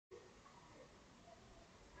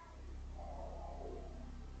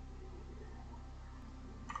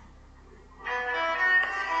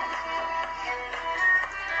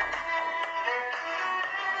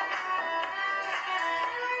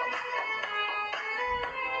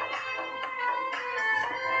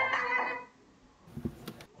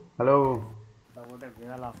Hello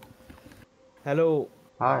hello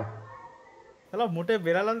hi hello मोटे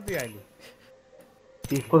बेरालाल তুই আইলি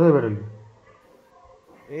কোথায় বেরোলি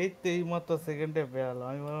এই তো এই মাত্র সেকেন্ডে বেরালাম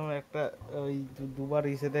আমি ভাবলাম একটা ওই দুবার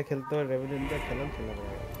ইসেতে খেলতে হবে রেভিডেন্টে খেলাম খেলা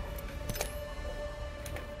হয়ে গেল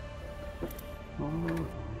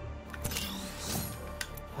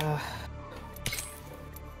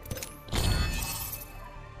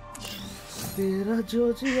तेरा जो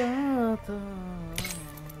जिया था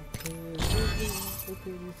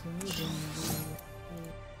तेरी संग जिंदगी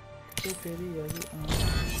तेरी वाली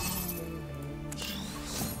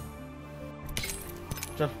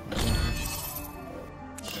चल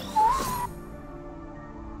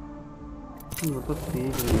वो तो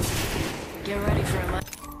ठीक है Get ready for a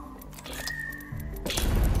match.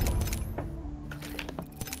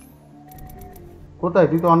 কোথায়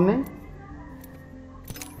তুই তো অন নেই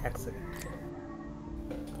এক সেকেন্ড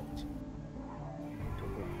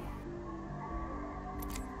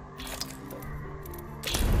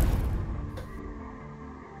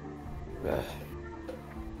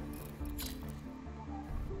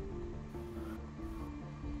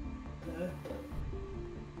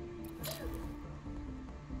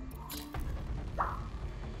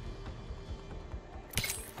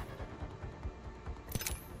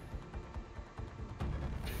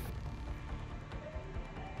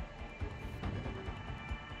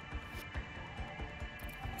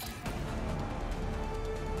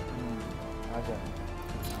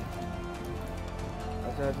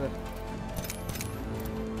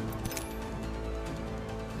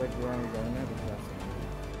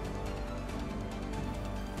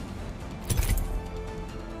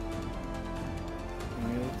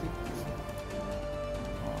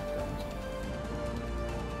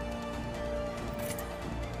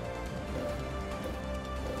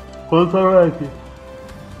कौन सा है कि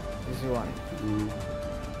This one.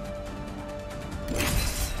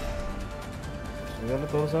 ये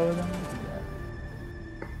तो सर्वर है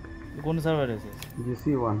कौन सा सर्वर है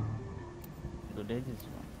GC1 तो day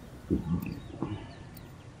GC1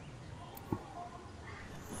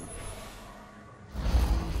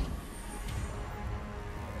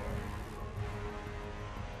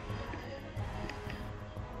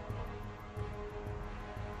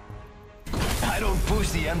 I don't push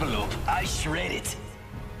the envelope, I shred it.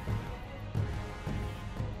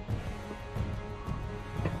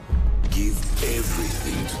 Give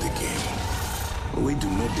everything to the game. We do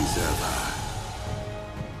not deserve her.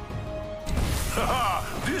 Haha,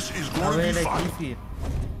 this is going to be fun.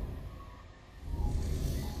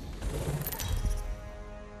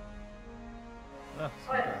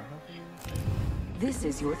 This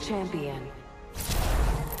is your champion.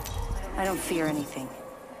 I don't fear anything.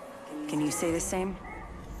 Can you say the same?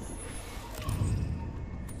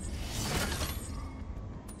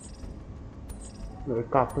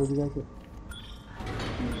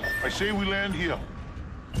 I say we land here.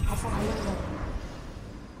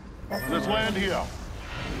 Let's land here.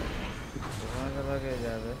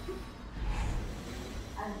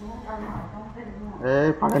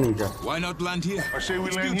 Why not land here? I say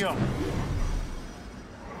we land here.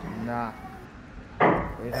 Nah.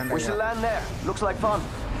 We should land there. Looks like fun.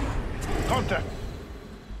 Contact.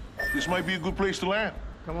 This might be a good place to land.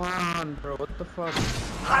 Come on, bro. What the fuck?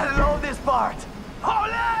 I love this part.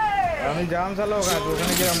 Holy! আমি জাম চালাও গাছ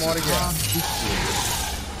ওখানে গিয়ে মরে গিয়া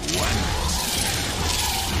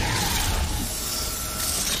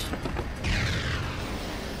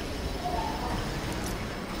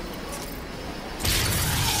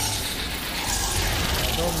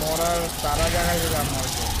তো মরার সারা জায়গায় গেলাম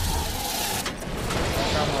মরছে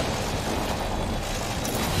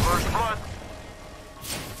First blood.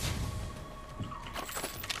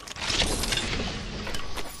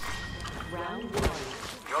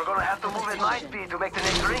 You're gonna have to move at light speed to make the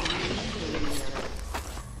next ring.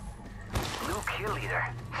 New kill leader.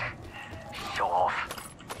 Show off.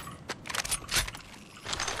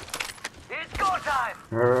 It's go time.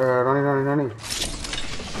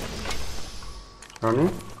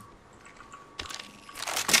 Ronnie.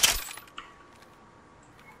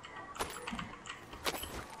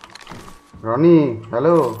 Roni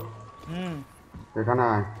hello এখানে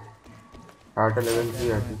আয় আরেকটা লেভেল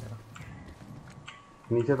 3 আছে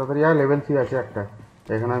নিচে তাড়াতাড়ি আয় লেভেল 3 আছে একটা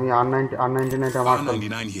এখানে আমি R99 টা মার্ক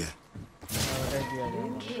করলাম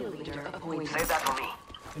Save that for me.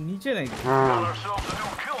 নিচে নাই হ্যাঁ Ourselves a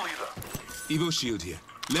new kill leader. Evo shield here.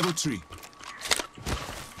 Level 3.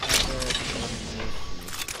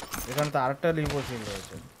 এখানে তো আরেকটা লিভো ছিল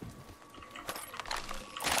রয়েছে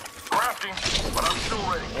Crafting, but I'm still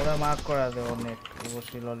ready. ওরা মার্ক করা দে অনেক লিভো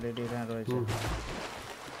ছিল অলরেডি এখানে রয়েছে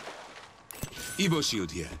Evo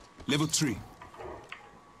shield here. Level 3.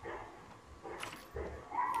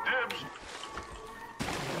 Dibs.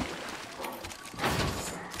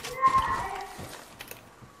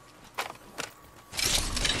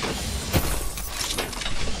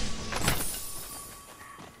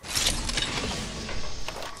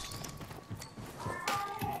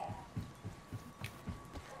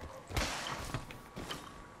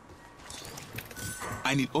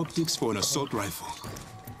 I need optics for an assault rifle.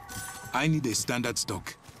 I need a standard stock.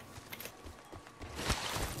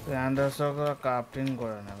 Standard crafting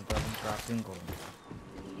করে না, আমি তো এখন crafting করব।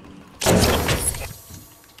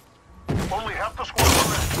 Only half the squad are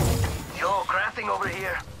left. Yo, crafting over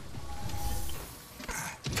here.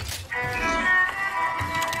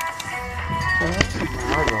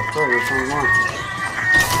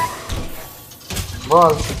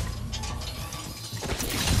 বল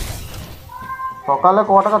সকালে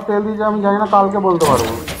ক টাকা তেল দিয়েছে আমি জানি না, কালকে বলতে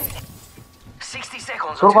পারবো। 60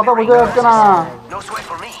 seconds. তোর কথা বুঝে যাচ্ছে না। No sweat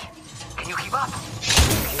for me. Can you keep up?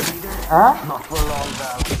 হ্যাঁ Not for long,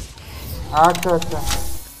 pal. আচ্ছা আচ্ছা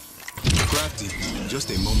Crafty, just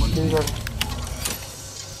a moment. ঠিক আছে।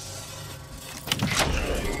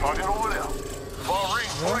 Target over there. Ball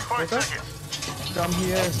ring, 45 seconds. Come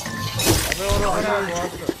here. আবে ওর ওখানে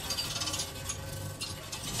বস।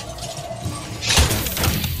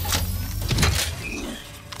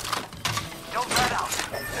 Jump that out.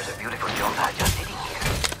 There's a beautiful jump pad just sitting here.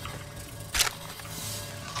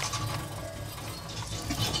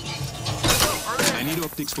 I need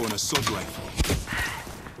optics for an assault rifle.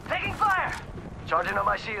 Taking fire. Charging on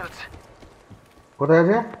my shields. কোথায়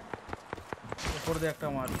আছে? উপর দিয়ে একটা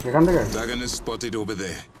মার। এখান থেকে? Dragon is spotted over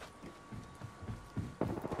there.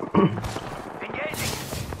 Engaging.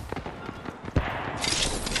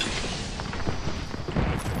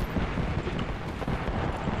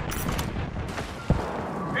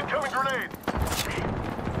 Incoming grenade.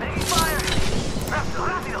 Taking fire.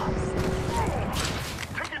 Rápido.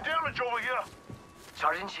 Taking damage over here.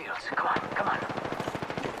 Charging shields. Come on, come on.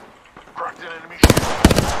 Cracked an enemy shield.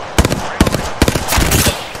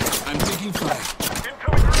 I'm taking fire.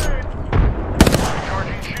 Incoming grenade.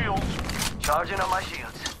 Recharging shields. Charging on my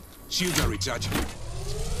shields. Shields are recharging.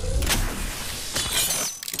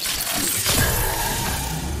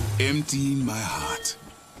 Emptying my heart.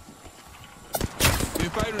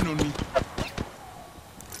 They're firing on me.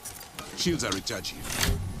 Shields are recharging.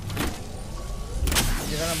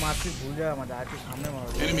 যেখানে মারছি ভুল যায় আমাদের, আর সামনে মারো।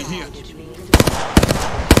 Enemy here.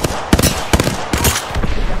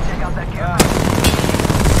 Check out that camera.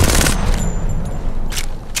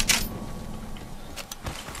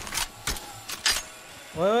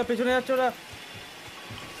 ওই ওই পেছনে যাচ্ছে ওরা।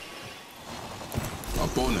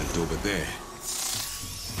 Opponent over there.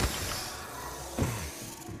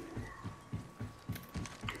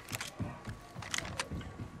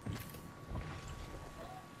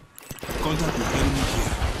 Contact with enemy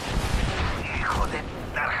here. Joder,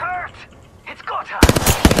 that hurt. It's go time.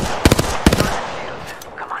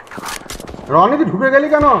 Come on, come on. Roni তুই ঢুকে গেলি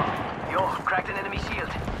কেন? Yo, cracked an enemy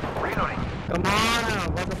shield. Reloading. Come on,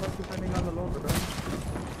 what the fuck is happening on the load?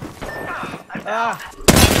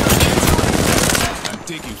 I'm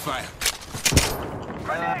taking fire.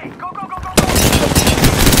 Grenade. Go, go, go, go, go.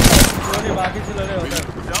 ওরে বাকি ছিল রে ওটা।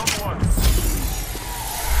 Down one.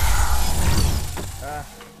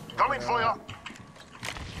 Coming for you.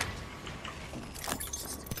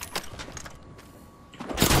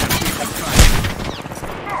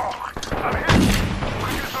 I'm hit. We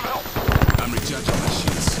need some help. I'm recharging my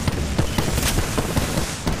shields.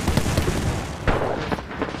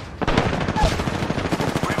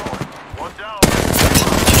 Reload. One down.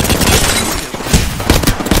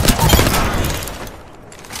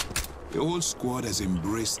 The whole squad has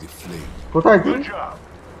embraced the flame. কোথায় তুই? Good job.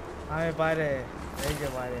 আমি বাইরে, এই যে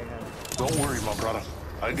বাইরে এখানে। Don't worry, my brother.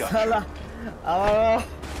 I got you. শালা আমার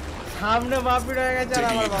সামনে বাপি রয়ে গেছে আর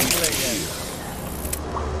আমার বাপি রয়ে গেছে।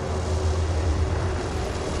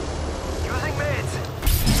 Using meds.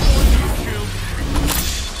 Shield.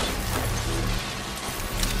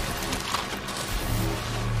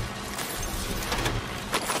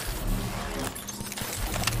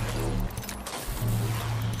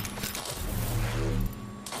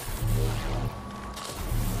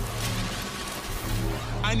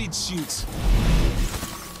 I need shields.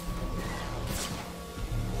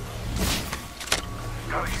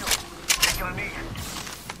 Gotta heal. Ain't gonna need it.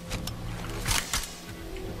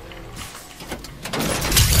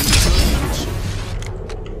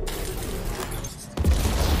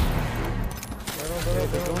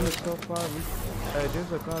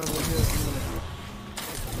 There's a car over here.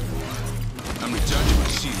 I'm recharging my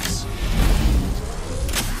shields.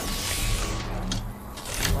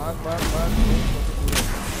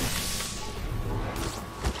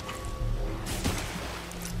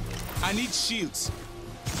 I need shields.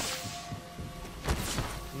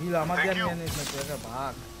 Hill আমাকে আর নিয়ে নিস না তুই একটা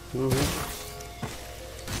ভাগ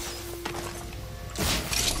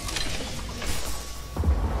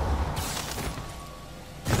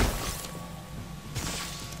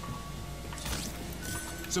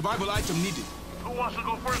Survival item needed. Who wants to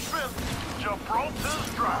go for a spin? Jump rope to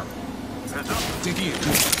the drive. Heads up. Taking a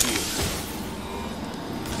good here.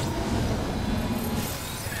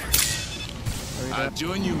 I'll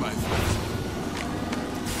join you, my friend.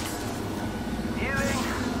 Healing.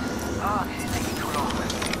 Ah, this is taking too long.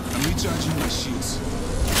 I'm recharging my shields.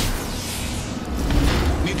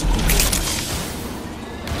 Need to compose myself.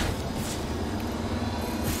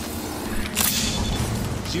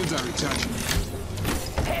 Shields are recharging.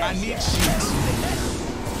 I need shields.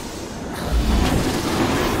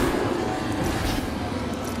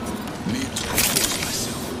 Need to compose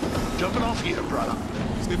myself. Jumping off here, brother.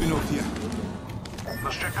 Stepping up here.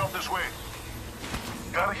 Let's check out this way.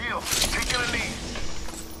 Gotta heal. Taking a knee.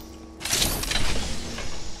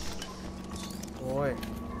 ওই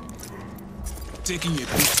Taking a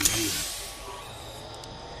beat to heal.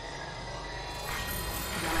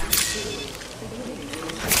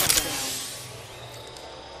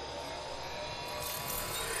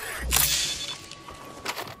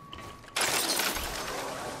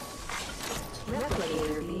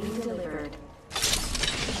 Replicator being delivered.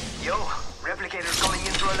 Yo, replicator's coming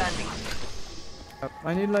in for a landing.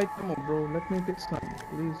 I need light ammo, bro. Let me pick some,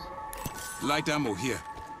 please. Light ammo here.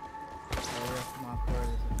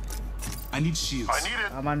 I need shields. I need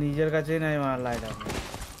it. আমার নিজের কাছেই নাই আমার light আপনি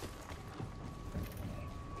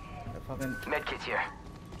fucking Medkit here.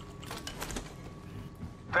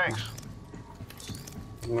 Thanks.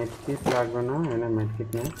 medkit লাগবে না এনে medkit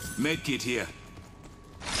নেই Medkit here.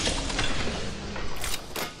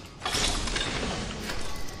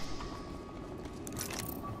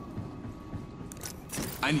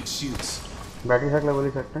 I need shields. Battery থাকলে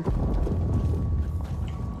বলিস একটা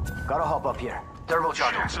Gotta hop up here.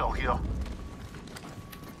 Turbocharger. Shield cell here.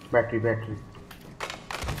 Battery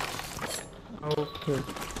Okay.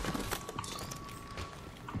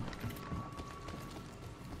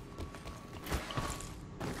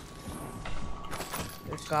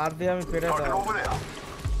 কার দিয়ে আমি পেরে Target দাও over there.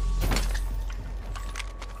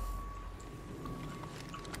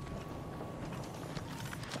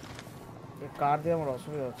 কার দিয়ে আমার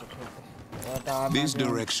অসুবিধা হচ্ছে খেলতে This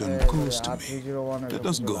direction goes to me. Let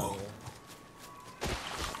us go.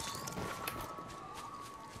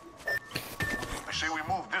 I say we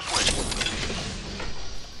move this way.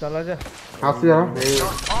 চলা যা আসি আর এই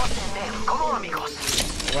Awesome name. Come on, amigos.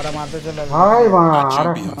 ওরা মারতে চলে হাই মা Our R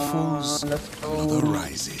champion falls, Let's go. another The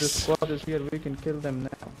rises. squad is here. We can kill them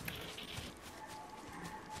now.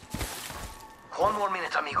 One more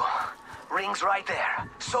minute, amigo. Ring's right there.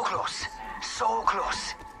 So close. So close.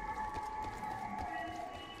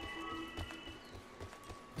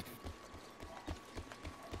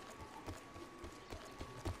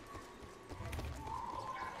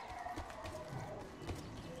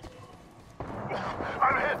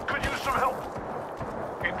 I'm hit. Could use some help.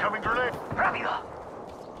 Incoming grenade. Rápido.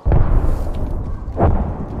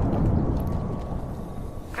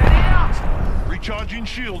 Grenade out. Recharging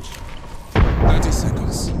shields. 30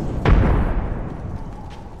 seconds.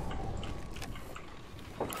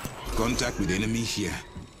 Contact with enemy here.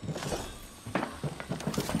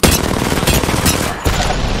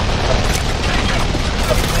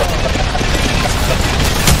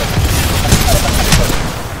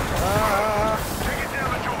 Taking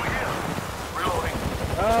damage over here. Reloading.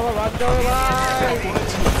 আমার বাচ্চা হবে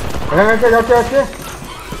ভাই যাচ্ছে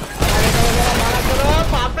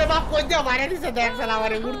বাপরে বাপ কই দিয়া মারে দিছে দেখ শালা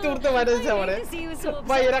আমারে উড়তে উড়তে মারে দিছে আমারে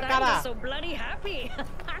ভাই এরা কারা So bloody happy.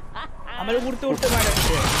 আমারে উড়তে উড়তে মারে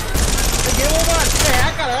দিছে গেম ওভার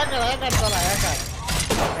হ্যাকার শালা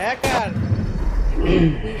হ্যাকার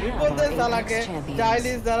বিপদ দে শালাকে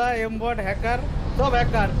চাইনিজ যারা এমবট হ্যাকার সব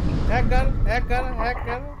হ্যাকার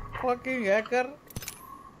ফাকিং হ্যাকার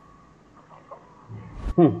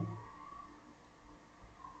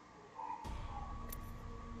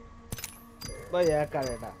ভাই হ্যাকার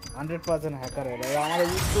এটা 100% হ্যাকার এটা আমারে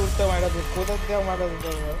উড়তে মারা দিছে কোথা থেকে মারা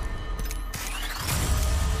দিছে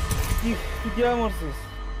কি মরছিস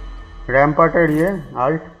র্যাম্পার্টের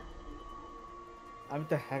আল্ট আমি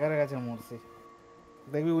তো হ্যাকারের কাছে মরছি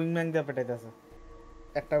দেখবি উইংম্যান দিয়ে পেটাইতেছে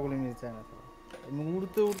একটা গুলি মিস যায় না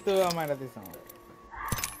উড়তে মারা দিছে আমার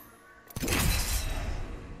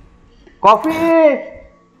coffee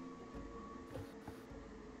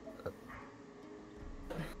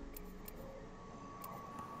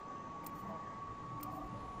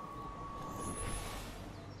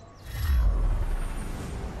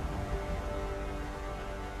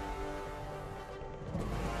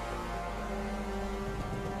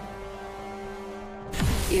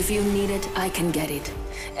If you need it, I can get it.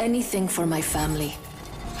 Anything for my family.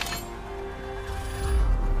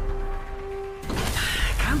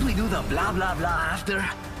 Can't we do the blah blah blah after?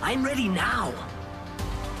 I'm ready now.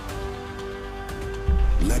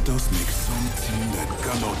 Let us make something that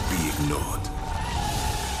cannot be ignored.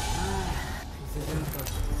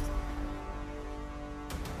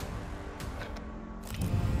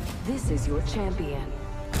 This is your champion.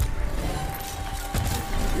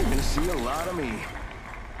 You're gonna see a lot of me.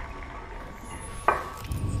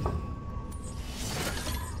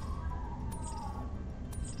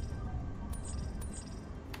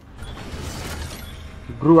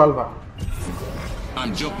 Brew Alva.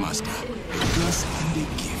 I'm Job Master. Plus and a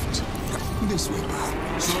gift. This way, pal.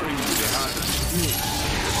 Sorry to the heart.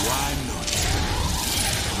 Why not?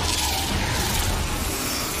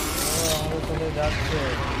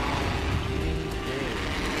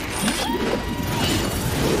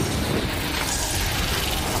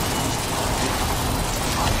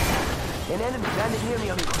 An enemy landed near me,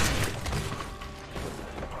 amigo.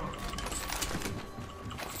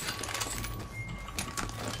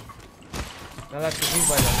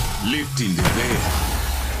 Lift in the veil.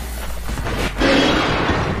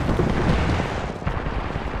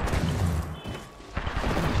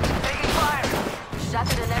 Taking fire.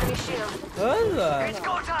 Shattered an enemy shield. It's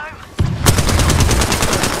go time.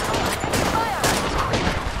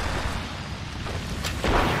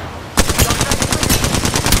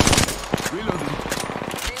 Reloading.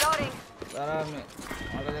 Reloading.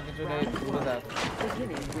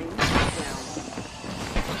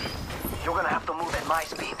 You're gonna have to move at my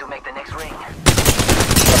speed to make the next ring.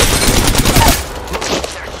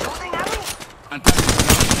 They're shooting at me.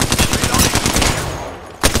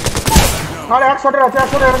 আরে 100 এর আছে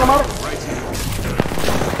 100 এর আমার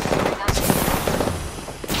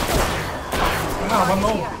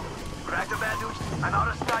Crack the bad news. I'm out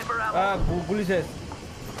of sniper ammo. গুলি শেষ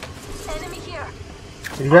Enemy here.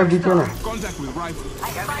 Revive দিচ্ছ না Contact with rifle.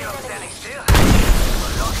 Can't believe I'm standing still.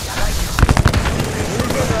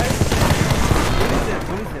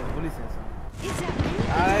 গুলি শেষ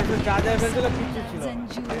আর এই চার্জার ফেলছিল কিছু ছিল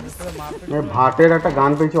এই ভাটের একটা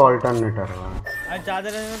গান পেয়েছি অল্টারনেটর আর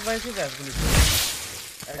চার্জার পাইছি গাছ গুলি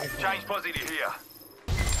Change positive here.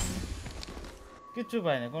 কিচ্ছু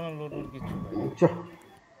পাই না কোনো লুট কিচ্ছু পাই না চ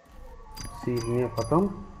সিজ নিয়ে খতম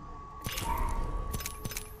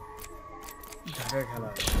ঝাড়ে খেলা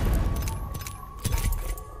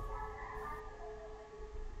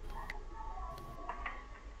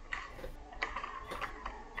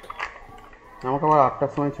আমাকে আবার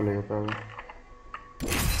 8টার সময় চলে যেতে হবে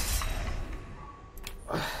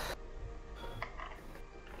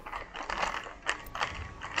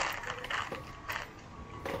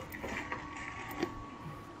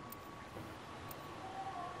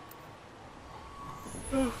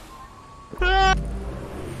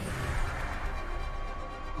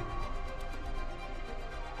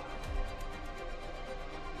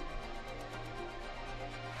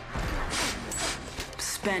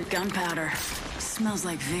Spent gunpowder. Smells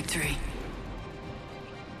like victory.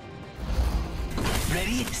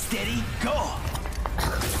 Ready, steady, go!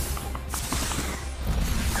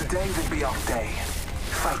 Today will be our day.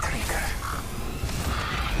 Fight leader.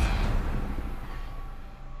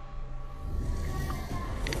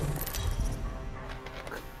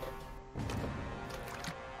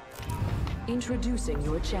 Introducing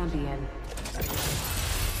your champion.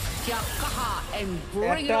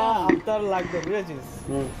 একটা আফটার লাগবে বুঝেছিস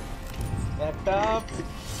একটা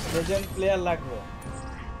লেজেন্ড প্লেয়ার লাগবে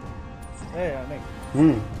এই অনেক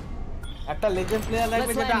একটা লেজেন্ড প্লেয়ার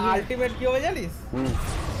লাগবে যেটা আলটিমেট কি হবে জানিস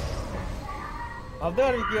ভাবতে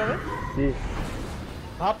পারবি কি হবে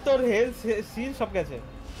ভাব তোর হেলথ সিল সব গেছে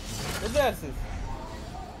বুঝতে পারছিস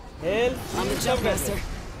হেলথ সব গেছে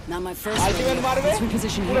Not my first. আলটিমেট মারবে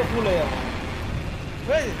পুরো ফুল হয়ে যাবে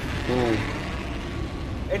বুঝেছিস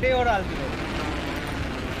এটাই ওর আলটিমেট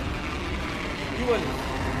কি বলিস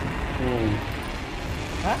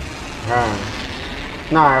হ্যাঁ হ্যাঁ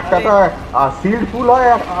না একটা তো সিল্ড ফুল হয়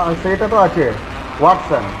সেটা তো আছে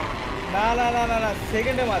ওয়াটসন না না না না না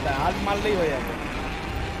সেকেন্ডে মাথায় আজ মারলেই হয়ে যাবে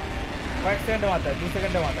কয়েক সেকেন্ডে মাথায় 2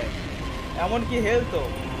 সেকেন্ডে মাথায় এমনকি হেলথ তো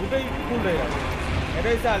দুটোই ফুল হয়ে যাবে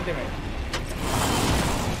এটাই হচ্ছে ultimate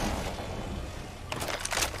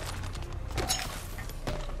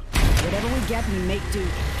Whatever we get, we make do.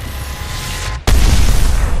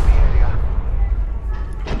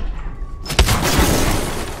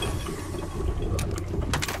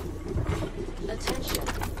 Attention,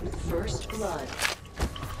 first blood.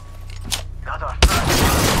 Got our first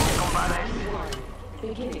combat.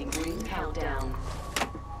 Beginning ring countdown.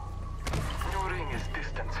 New ring is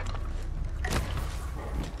distant.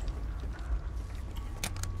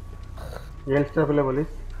 এলস্টার পেলে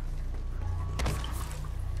বলিস।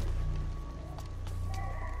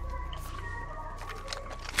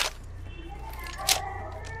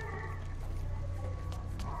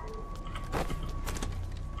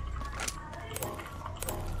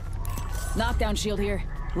 Knockdown shield here.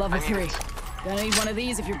 Level 3. Gonna need one of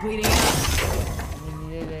these if you're bleeding out. আমি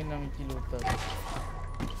নিয়ে যাই না, আমি কি লুটতে হবে।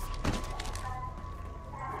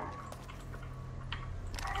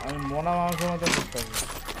 আমি মনা মানুষের মতো লুটতে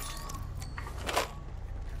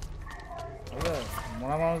হবে।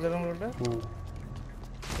 মনা মানুষ যেরকম লুটে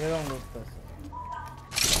সেরকম লুটতে আছে।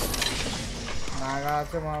 নাগা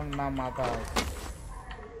আছে না মাথা আছে।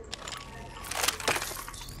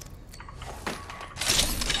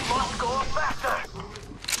 Must go faster.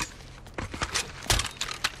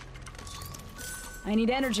 I need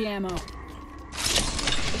energy ammo.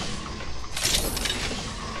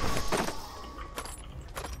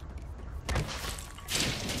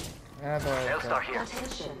 L-Star here.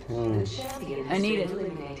 I need it.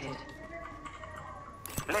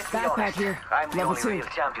 Let's be Backpack honest. here. I'm the Level only 2. real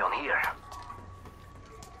champion here.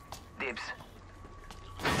 Dibs.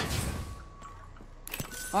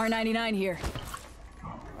 R99 here.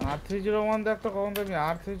 R301 দেখ তো কখন তুমি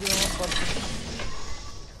R301 পাচ্ছি।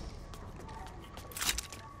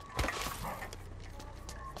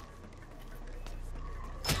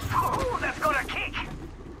 Ooh, that's got a kick.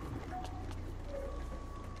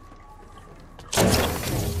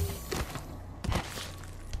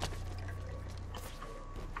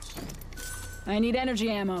 I need energy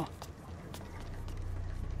ammo.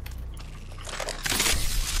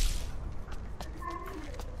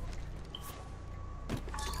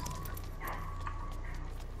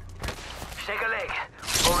 Shake a leg.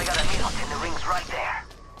 Only got a minute and the ring's right there.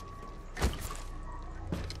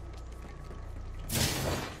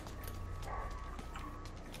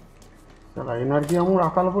 শালা energy আমার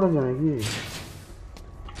আকাল পড়েছে নাকি?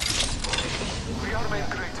 We are made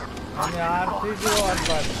greater. আমি R301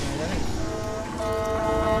 পাচ্ছি না জানিস।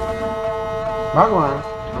 ভগবান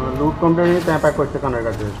লুট কমপ্লিট প্যাক করছে কানের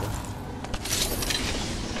কাছে এসে।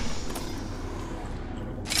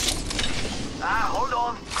 Hold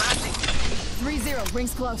on. Crashing. 3-0.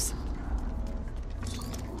 Rings close.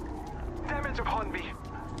 Damage upon me.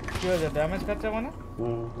 কি হয়েছে? ড্যামেজ খাচ্ছে মানে?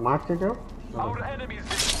 মারছে কেউ? Our enemies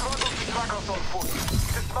will struggle to track us on foot.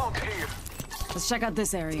 Dismount here. Let's check out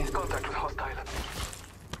this area. Contact with hostile.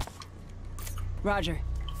 Roger.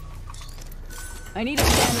 I need a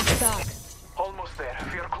standard stock. Almost there.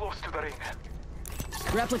 We are close to the ring.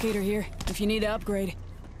 Replicator here, if you need to upgrade.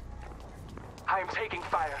 I am taking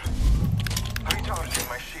fire. Recharging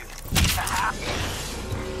my shield.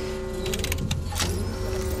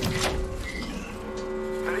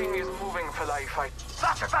 The ring is moving for life.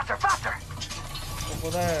 Faster, faster, faster. ও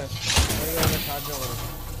কোথায় হয়ে গেলে সাহায্য করো।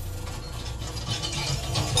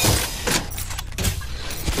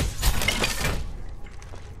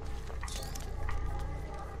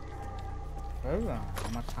 বুঝলা?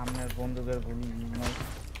 আমার সামনের বন্দুকের গুলি নয়।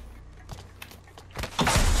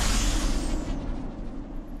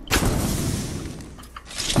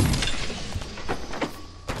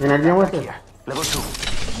 এনার্জি আমার আছে? Level 2.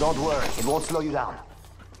 Don't worry, it won't slow you down.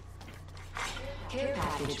 Care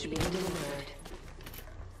package being delivered.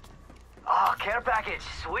 Oh, care package.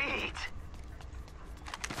 Sweet.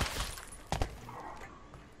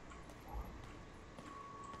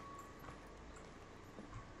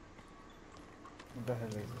 What the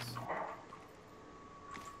hell is this?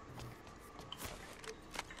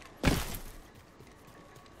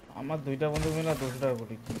 আমার দুইটা বন্দুক মিলে 200 টাকা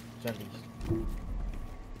কোটি চালিস।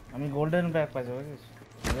 আমি গোল্ডেন ব্যাগ পাইছি বুঝিস?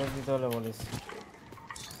 এবার দিতে হলে বলিস।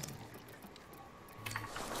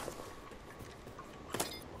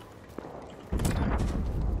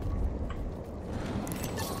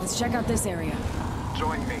 Let's check out this area.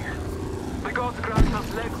 Join me. The gods grant us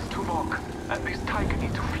legs to walk, and this tiger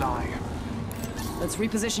need to fly. Let's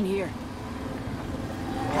reposition here.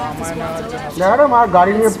 ও আমায় নেওয়ার জন্য আরে মা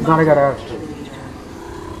গাড়ি নিয়ে গাড়ি গাড়ি আসছে।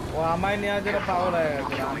 ও আমায় নেওয়ার জন্য পাগল হয়ে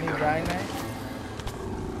গেছে। আমি যাই নাই।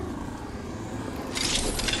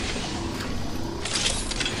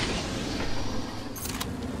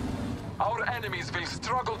 Our enemies will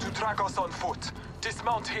struggle to track us on foot.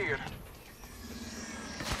 Dismount here.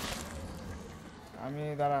 আমি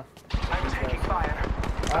দাঁড়া। I'm taking fire.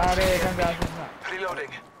 আরে এখানে আসিস না।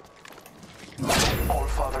 Reloading. All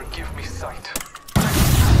Father, give me sight.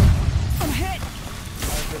 I'm hit!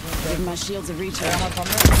 Give my shields a recharge. আমার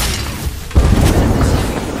সামনে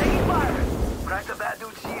Taking fire. Crack the bad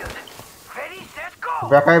dude's shield. Ready, set, go.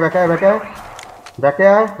 ব্যাকায় ব্যাকায় ব্যাকায় ব্যাকে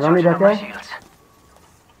আয় রানি Charging up my ব্যাকায় shields.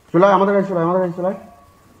 চলে আমাদের কাছে চলে আমাদের কাছে চলে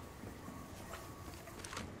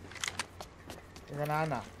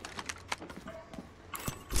না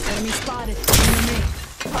Enemy spotted. Near me.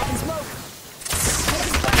 Popping smoke.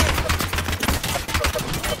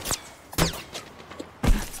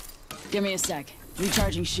 Give me a sec.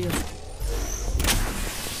 Recharging shield.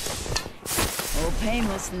 Oh,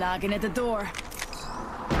 painless knocking at the door.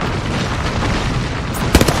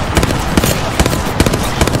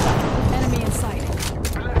 Enemy in sight.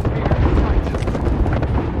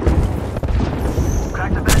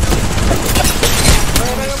 Crack the battery.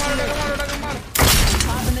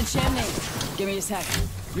 Pop in the chimney. Give me a sec.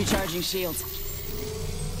 Recharging shield.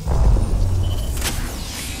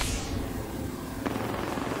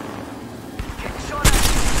 Getting shot at.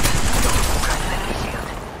 Crack an enemy shield.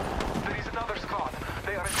 There is another squad.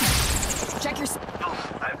 They are Check your.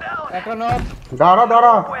 I'm down. একটা knock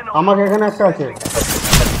দাঁড়া আমাকে এখানে একটা আছে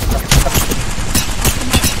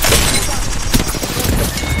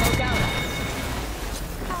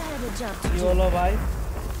কি হলো ভাই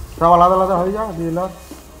সব আলাদা আলাদা হয়ে যা ডিলার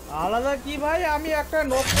আলাদা কি ভাই আমি একটা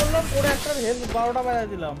নক করলাম পরে একটা হেলথ 12টা বাজা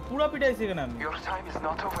দিলাম পুরো পিটাইছি কেন আমি Your time is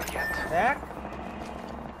not over yet. দেখ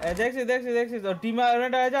দেখছি তো টিম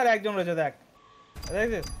ইভেন্ট আছে আর একজন রয়েছে দেখ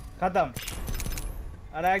দেখছিস খতম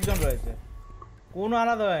আর একজন রয়েছে কোনো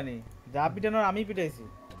আলাদা হয়নি যা পিটানোর আমি পিটাইছি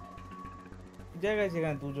পিটাই গেছি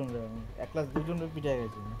এখানে দুজন রে আমি এক ক্লাস দুজন রে পিটাই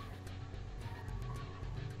গেছি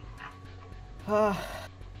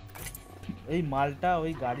এই মালটা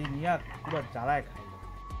ওই গাড়ি নিয়ে পুরো জ্বালায় খাইলো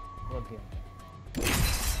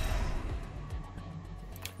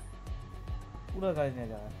পুরো গাড়ি নিয়ে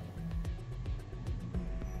জ্বালায়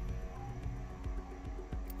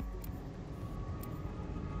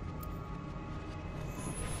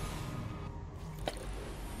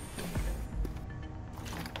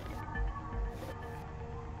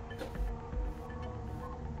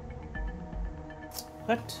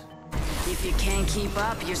What? If you can't keep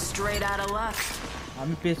up, you're straight out of luck.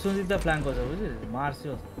 আমি পেছন দিকটা প্ল্যান করতে বুঝছিস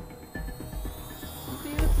মারছিও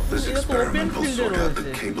This experiment will sort out the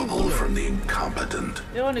capable from the incompetent.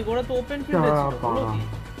 এবারে গোড়া তো ওপেন ফিল্ডে ছিল বলো কি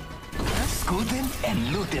Scooting and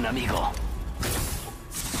looting, amigo.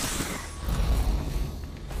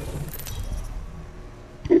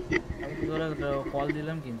 আমি তোরা কল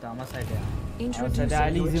দিলাম কিন্তু আমার সাইডে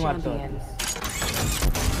আইলি ইজি মারতে হবে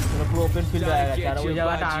তোরা পুরো ওপেন ফিল্ডে আয়া গেছে আর ওই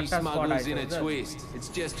জায়গাটা আটটা স্পট আছে It's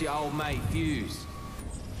just your old mate Fuse.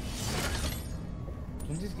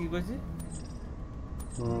 শুনছিস কি কইছিস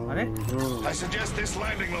আরে I suggest this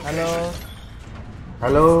landing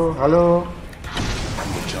hello hello I'm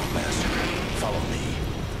the jump master. Follow me.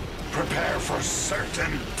 Prepare for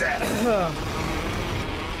certain death.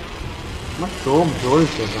 আমার চোখ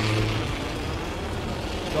জ্বলছে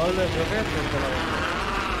চল রে জোকে করতে হবে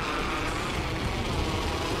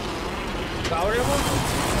কাউরে বল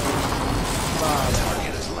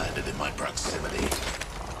Target has landed in my proximity.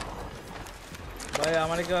 ভাই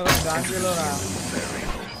আমার কি এখন গান দিল না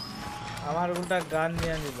আমার উল্টা গান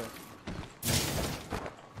নিয়ে নিল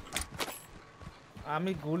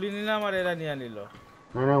আমি গুলি নিলাম আর এরা নিয়ে নিল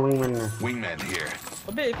না Wingman here.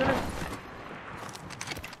 ওবে এখানে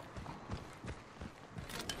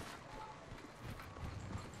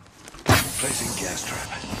Placing gas trap.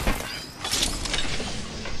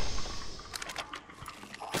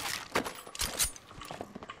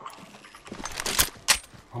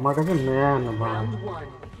 আমার কাছে ম্যান বা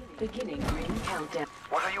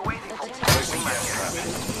What are you waiting for? Placing gas trap.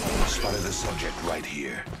 Spotted the subject right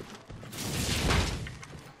here.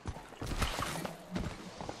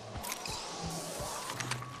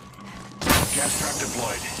 Gas trap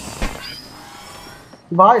deployed.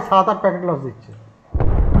 ভাই 7-8 প্যাকেট লস দিচ্ছে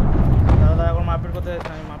দাদা এখন মাপের কথা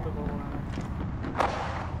আমি মাপে করব না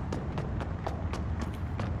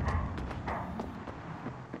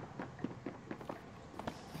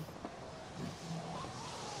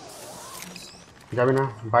যাবে না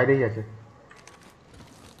বাইরেই আছে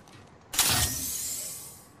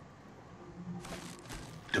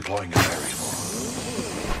Deploying a variable.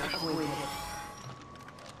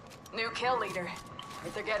 New kill leader.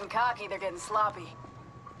 If they're getting cocky, they're getting sloppy.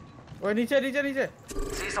 ওই নিচে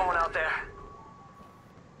See someone out there?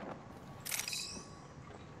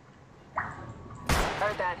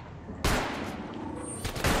 Heard that.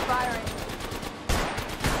 Firing.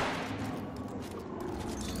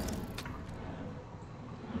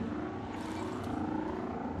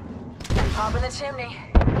 Pop in the chimney.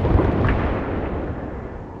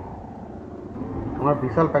 আমার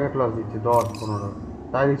বিশাল প্যাকেট লস দিচ্ছে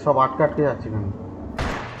 10-15 তাই সব আটকে যাচ্ছে কেন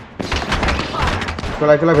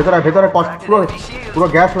চলে ভেতরে পুরো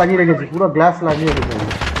গ্যাস লাগিয়ে রেখেছি পুরো গ্লাস লাগিয়ে রেখেছি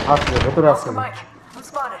আসছে ভেতরে আসছে না Mike, I'm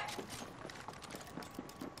spotted.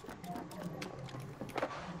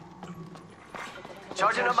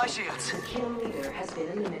 Charging up my shields. The kill leader has been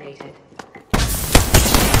eliminated.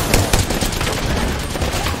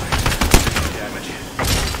 Damage.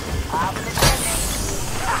 Up in the chimney.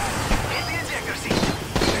 Hit the ejector seat.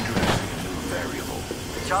 Introducing a new variable.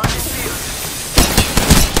 Charging shields.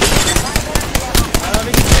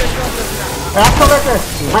 আমি কি করতে না একটা দেখে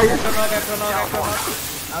ভাই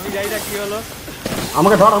আমি যাইটা কি হলো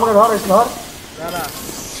আমাকে ধর এসে ধর দাঁড়া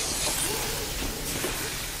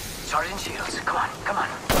Charging shields. Come on, come on.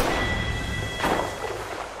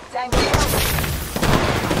 Tango down.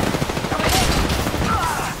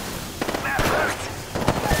 That hurt.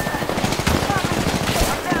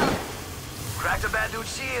 I'm down. Cracked a bad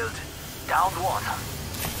dude's shield. Downed one.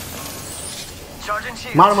 Charging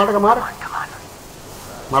shields. মার মারটাকে মার Come on, come on.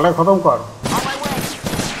 মারটাকে খতম কর On my way.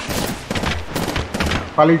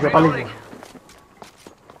 পালিয়েছে Reloading.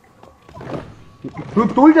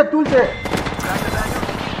 তুলছে Cracked a bad dude.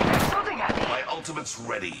 They're shooting at me. My ultimate's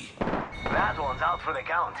ready. That one's out for the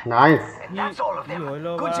count. Nice And that's all of কি them.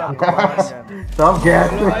 হইলো Good বা job, guys. সব gas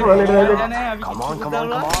বলে দিলে Come on, come on,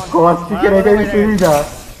 come on. কোয়াস্টিকে রেখে সুবিধা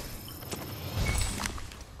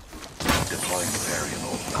Deploying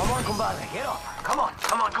variable. Come on, compadre. Get up. Come on,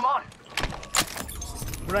 come on, come on.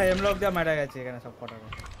 পুরো এমলক দিয়ে মারা গেছে এখানে সব কটা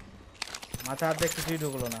মাথা হাতে কিছুই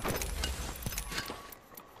ঢুকলো না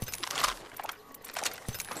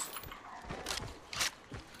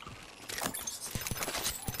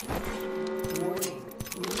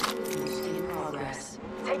In progress.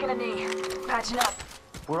 Taking a knee. Patching up.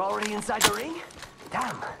 We're already inside the ring?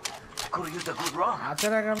 Damn. Could have used a good run.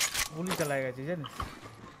 হাতের আগে গুলি চালায় গেছে জানিস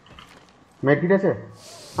মেডকিট আছে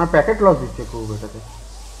আর প্যাকেট লস দিচ্ছে খুব এটাতে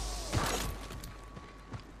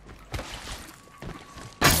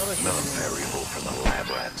Another variable from the lab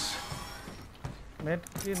rats. মেট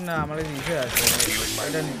কি না আমার নিচে আছে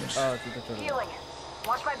এটা নিচে তুই তো চলে Healing.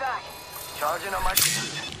 Watch my back. Charging on my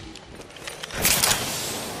shield.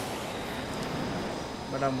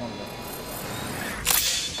 বড় মন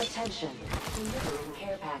Attention. Delivering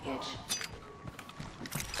care package.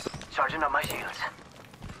 Charging on my shields.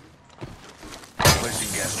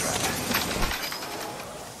 Placing gas trap.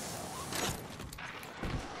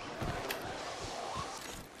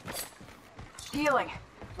 Healing.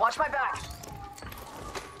 Watch my back.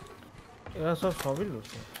 এরা সব সবই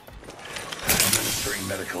লুছে Administering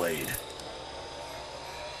medical aid.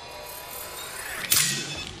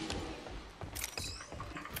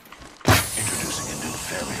 Introducing a new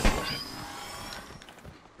variable.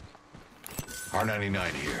 R99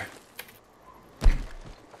 here.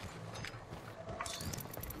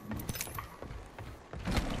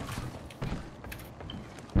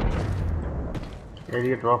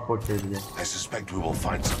 এদিকে drop করছে এদিকে I suspect we will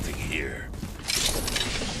find something here.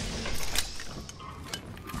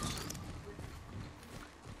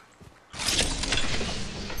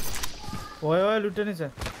 ওই লুটে নিছে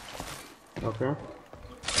ওকে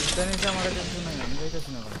লুটে নিছে আমার কাছে কিছু নাই আমি যাইতেছি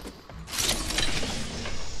না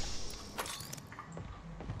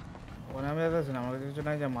ওখানে আমি যাইতেছি না আমার কাছে কিছু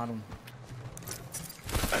নাই যা মারুম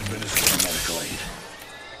Administering medical aid.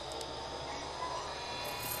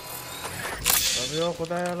 তবে ও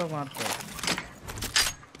কোথায় গেল মারতে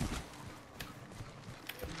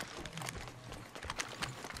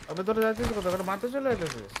अबे তোরা যাচ্ছিস কোথায় ওটা মারতে চলে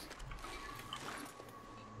এসেছিস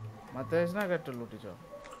মারতে এসে না একটা লুটি যাও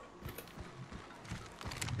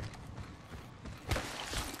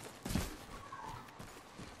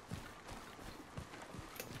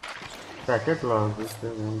প্যাকেট লস দিচ্ছে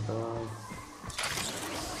ঘন্টা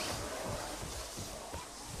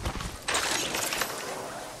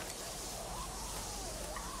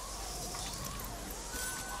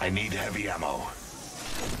I need heavy ammo.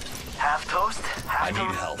 Half toast, half I need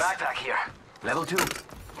toast. help. Backpack here. Level 2.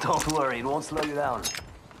 Don't worry, it won't slow you down.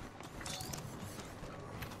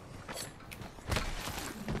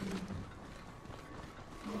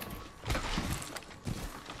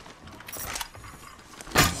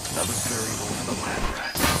 Another variable for the lab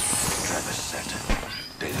rat. Trap is set.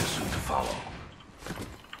 Data soon to follow.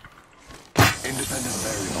 Independent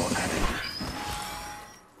variable added.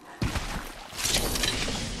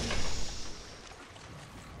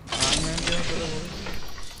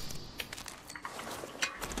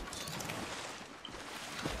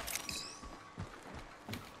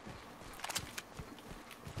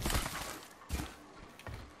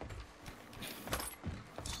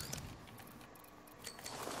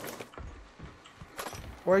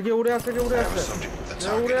 ওই যে উড়ে আসছে I have a subject. The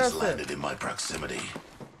target has landed in my proximity.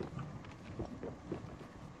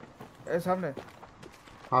 এই সামনে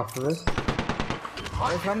আসলে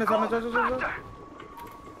এই সামনে সামনে চল চল চল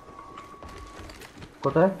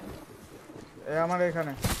কোথায় এই আমার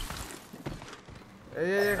এখানে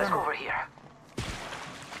Let's go over here.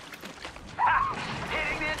 Ha!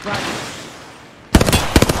 Hitting the inside.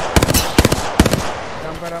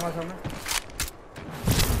 Jumper আমার সামনে।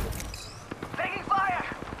 Taking fire.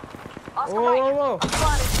 Oscar Oh, Mike. oh, oh. I'm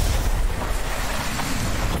spotted.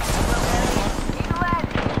 Need to land.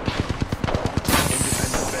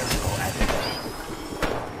 Independent variable added.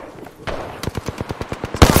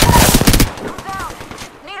 Who's down?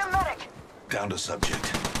 Need a medic. Down to subject.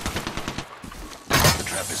 The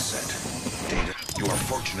trap is set. Data, you are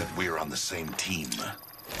fortunate we're on the same team.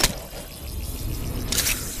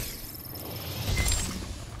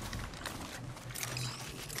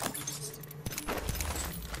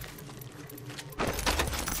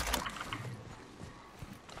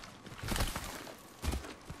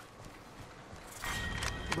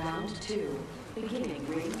 Round 2. Beginning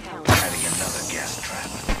ring count. Adding another gas trap.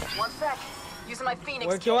 One sec. Using my Phoenix.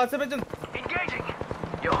 ওই কেউ আছে পেছন? Engaging.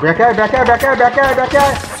 Yo, ব্যাকায় ব্যাকায় ব্যাকায় ব্যাকায়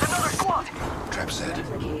ব্যাকায় there's another squad. Trap set.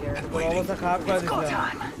 And or waiting. অবস্থা খারাপ করে It's go দিছিলাম।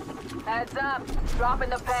 time. Heads up.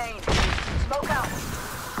 Dropping the pain. Smoke out.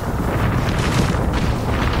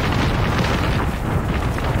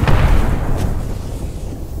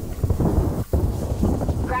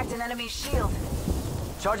 Cracked an enemy's shield.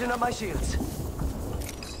 Charging up my shields.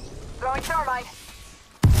 Throwing thermite.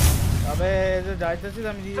 তবে এই যে যাইতেছি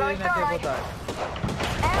আমি দিয়ে Throwing না কে thermite. কোথায়?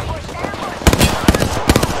 Ambush, ambush.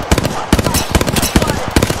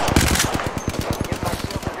 Give my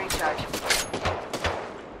shield a recharge.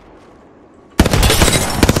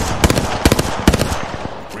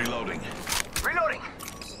 Reloading. Reloading.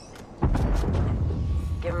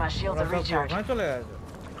 Give my shield ওরা a সব recharge. ওখানে চলে গেছে।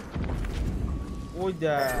 ওই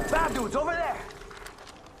দেখ। Bad dudes over there.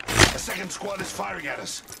 A second squad is firing at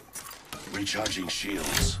us. Recharging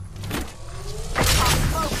shields.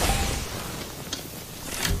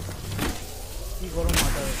 কি গরম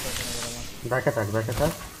মাথা ব্যথা এখানে আমার। ব্যাকে থাক ব্যাকে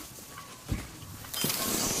থাক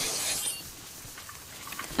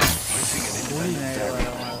Placing an গুলি independent নেই এবার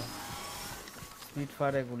variable. আমার। স্পিড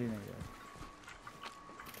ফায়ারে গুলি নেই এবার।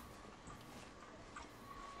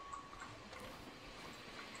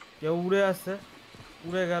 কেউ উড়ে আসছে,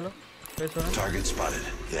 উড়ে গেল পেছনে। Target spotted.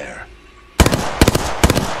 There.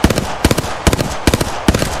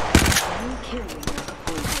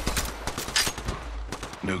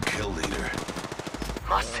 New kill leader.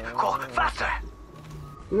 Must go faster.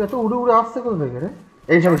 তুই এত উড়ে উড়ে আসছে কোথা থেকে রে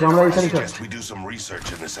এই সাইড আমরা এই I side suggest we do some research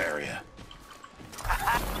in this area.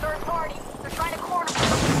 Third party. They're trying to corner me.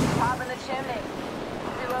 Top in the chimney.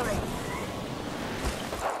 Reloading.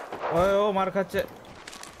 ওই ও মার খাচ্ছে।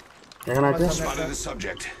 এখানে আছে Spotted the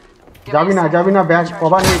subject. যাবি না ব্যাগ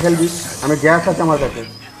কভার নিয়ে খেলবি আমি গ্যাস আছে আমার কাছে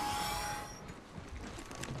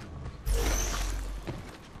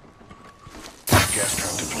Gas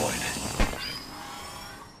trap deployed.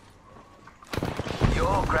 Yo,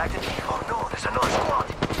 cracked it. Oh no, there's another squad.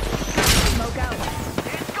 Smoke out.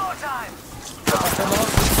 It's go time.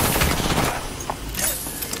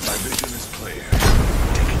 My vision is clear.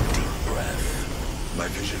 Take a deep breath. My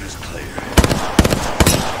vision is clear.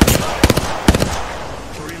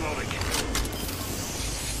 Reloading.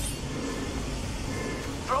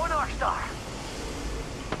 Throw an arc star.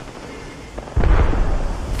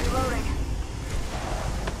 Reloading.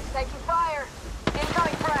 Taking fire.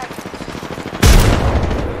 Incoming frag.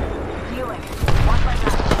 Healing. Watch my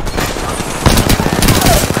back.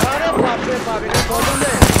 আরে বাপ রে বাপ, এটা কজন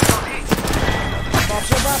রে? বাপ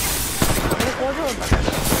রে বাপ, এটা কজন?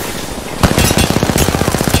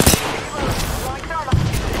 Throwing thermite.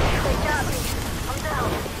 They got me. I'm down.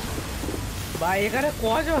 ভাই এখানে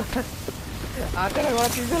কজন? আজকাল ঘর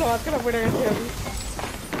তিনজন আজকাল পড়ে গেছে আমি।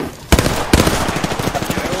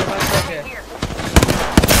 Here.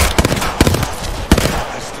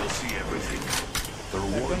 I still see everything. The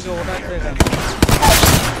rewards একজনকে in the ওঠাচ্ছে air. এখানে।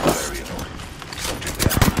 Variable. Subject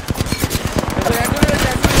down.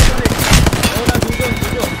 ওটা দুজন।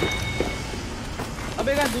 আবে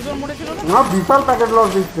এখানে দুজন মরেছিল না? না বিশাল প্যাকেট লস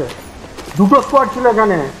দিচ্ছে দুটো স্কোয়াড ছিল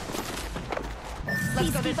এখানে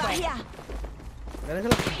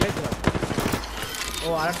এখানে খেলা দেখতে পাচ্ছি। ও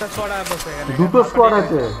আরেকটা স্কোয়াড আছে এখানে। দুটো স্কোয়াড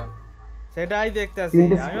আছে সেটাই দেখতেছি।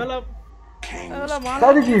 তিনটে আমি বললাম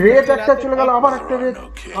তাই দেখি রেট একটা চলে গেল আবার একটা রেট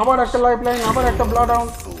আবার একটা লাইফ লাইন আবার একটা ব্লাড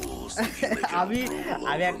আউট আমি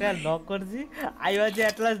একটা লক করছি আমি ভাবছি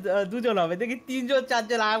অ্যাটলাস দুজন হবে দেখি তিনজন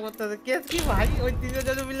চারজন আগা করতেছে কেস কি ভাই ওই তিনজন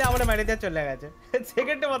চারজন মিলে আমরা মেরে দিয়ে চলে গেছে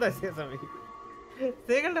সেকেন্ডে মাথায় শেষ আমি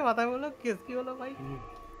সেকেন্ডে মাথায় বললো কেস কি হলো ভাই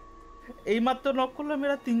এই মাত্র নক করলো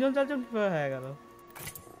মেরা তিনজন চারজন হয়ে গেল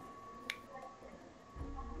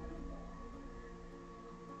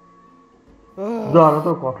দাঁড়া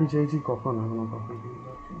তো কফি চাইছি কখন এখনো কফি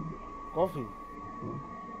কফি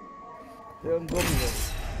এরকম গভীর।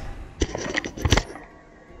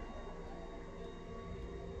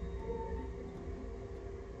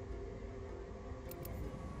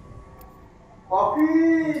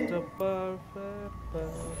 Mr. Perfect,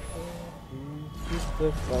 Mr.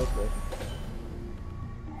 Perfect.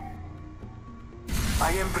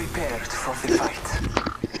 I am prepared for the fight.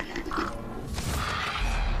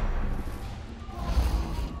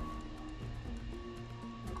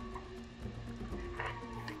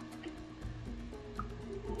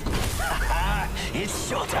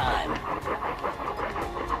 It's showtime.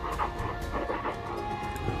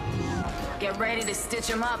 Get ready to stitch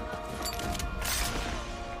him up.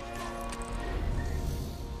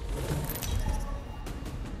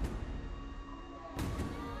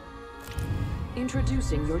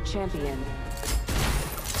 Introducing your champion.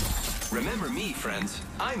 Remember me, friends.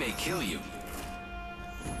 I may kill you.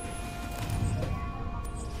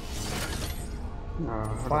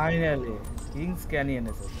 Finally, King's Canyon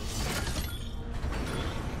is it.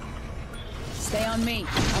 Stay on me.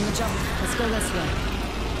 I'm the jumper. Let's go this way.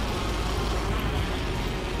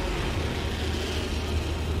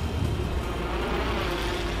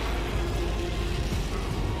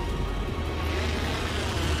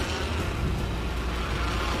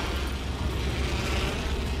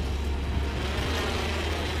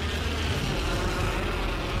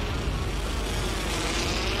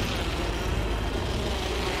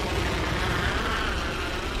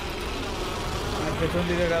 পেছন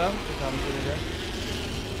দিকে গেলাম সামনে চলে যায়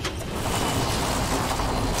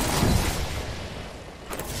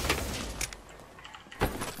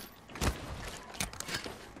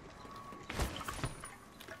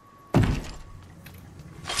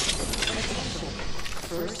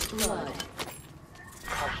First blood.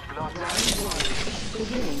 First blood.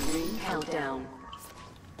 Beginning ring countdown.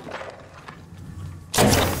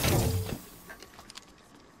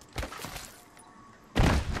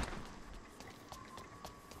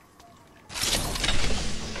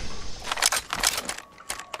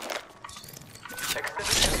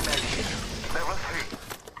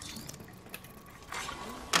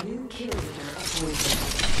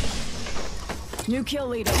 New kill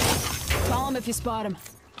leader. Call him if you spot him.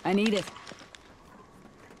 I need it.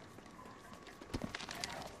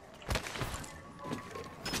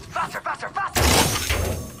 Faster, faster, faster!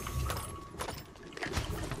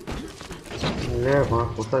 মা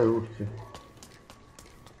কোথায় উঠছে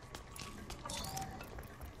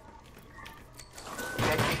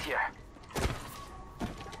Get me here.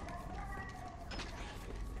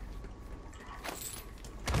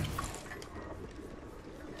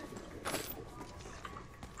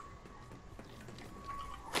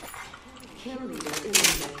 Kill leader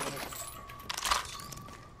eliminated.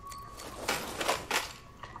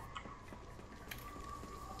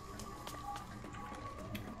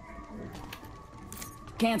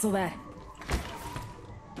 Cancel that.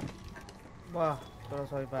 বাহ তোরা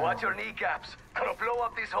সবাই পায় Watch your kneecaps. Gonna blow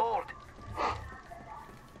up this hold.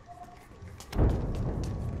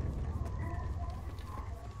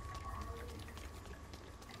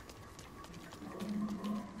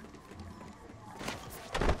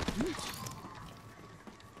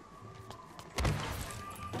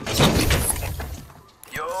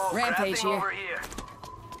 Yo, Rampage crafting here. over here.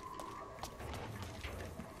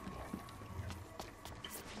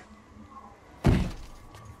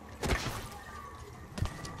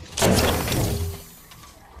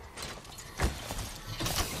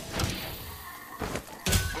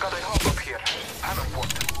 Got a hop up here. Hammer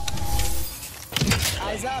point.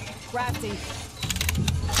 Eyes up. Crafty.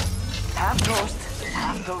 Half toast,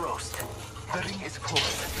 half the roast. The ring is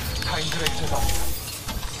closed. Time greater than.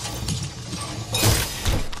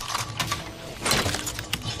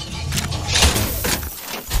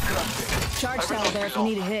 Charge tower there if you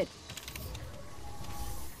need a hit.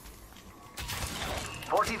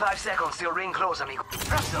 45 seconds till ring close, amigo.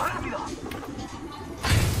 Rápido, rápido.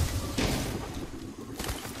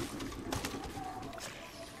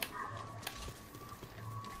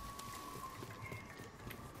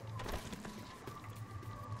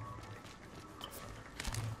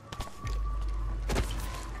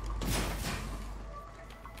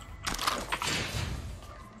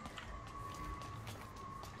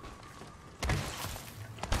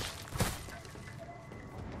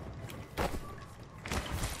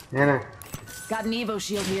 Got an Evo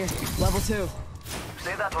shield here. Level 2.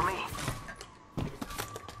 Save that for me.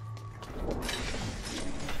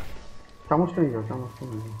 চামচটা নিয়ে যাও চামচটা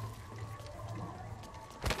নিয়ে যাও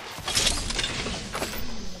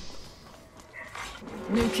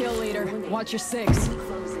New kill leader. Watch your 6. We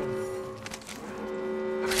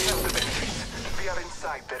have the benefits. We are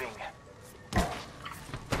inside the ring.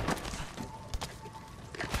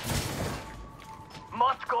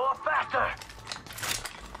 must go faster.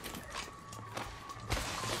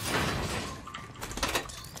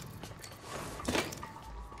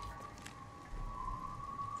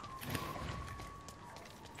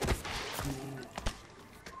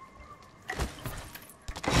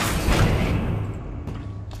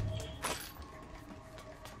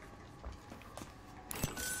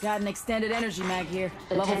 Got an extended energy mag here.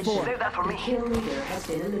 Level 4. Save that for me. Kill leader has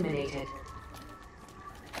been eliminated.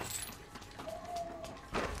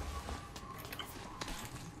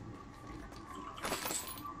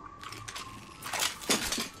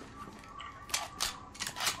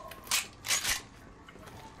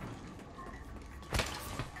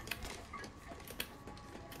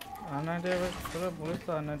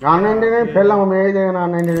 R99 ফেললাম আমি এই জায়গায়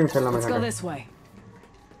R99 ফেললাম Let's go এখানে this way.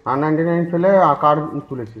 R99 ফেলে card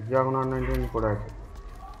তুলেছি যে এখন R99 পড়ে আছে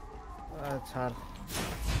ছাড়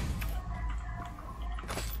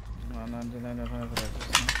 99 ওখানে পড়ে আছে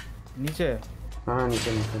নিচে হ্যাঁ নিচে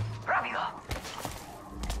নিচে Rápido.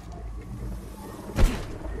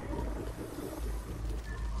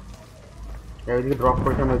 এইদিকে ড্রপ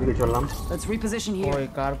করেছি আমি ওইদিকে চললাম Let's reposition here. ওই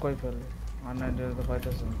কার কই ফেলে R99 তো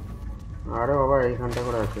পাইতেছে আরে বাবা এইখানটা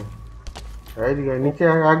করে আছে এইদিকে নিচে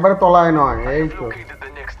একবারে তলায় নয় এই তো Located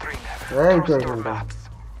the next ring. এই তো Trust your এইখানটা maps.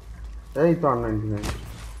 এই তো R99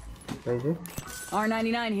 এই যে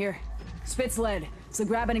R99 here. Spit's lead, so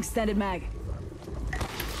grab an extended mag.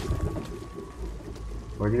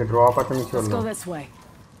 ওইদিকে ড্রপ আছে আমি Let's চললাম go this way.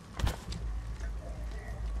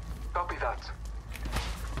 Copy that.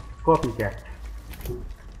 Copy cat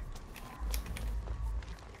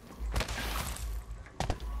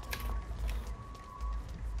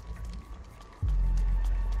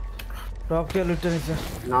top কে লুটে নিচে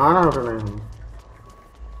না না ওটা নাই এখন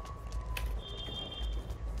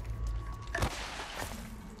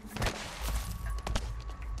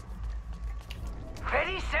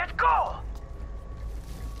Ready, set, go.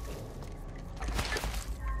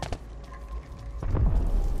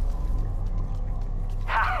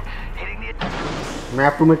 Ha! Hitting the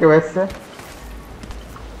map রুমে কেউ এসছে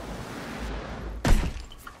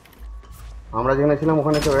আমরা যেখানে ছিলাম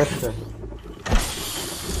ওখানে কেউ এসছে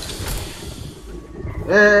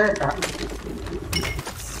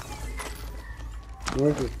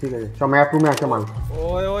ঠিক আছে সব ম্যাপ রুমে আছে মাল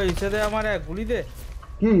ওই ওই ইসে দে আমার গুলি দে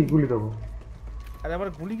কি গুলি দেবো আরে আমার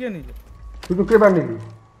গুলি কে নিলে তুই তো কেবার নিবি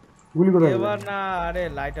গুলি কোথায় এবার না আরে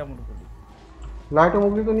লাইট আমার গুলি লাইট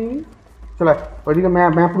মুগলি তো নিবি চলে ওইদিকে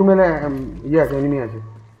ম্যাপ রুমে ইয়ে আছে এনিমি আছে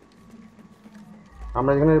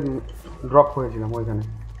আমরা যেখানে ড্রপ করেছিলাম ওইখানে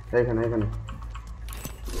এইখানে এইখানে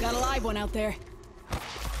Got a live one out there.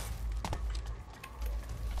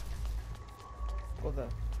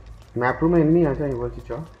 কোথায় ম্যাপ রুমে এনিমি আছে আমি বলছি চ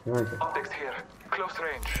এখানে চ Optics here. Close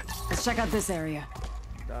range. Let's check out this area.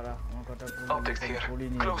 দাঁড়া আমার কথা Optics here. গুলি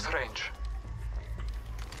নিয়ে Close range.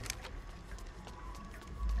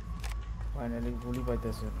 ফাইনালি গুলি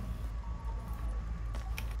পাইতেছে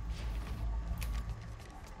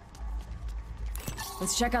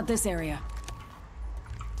Let's check out this area.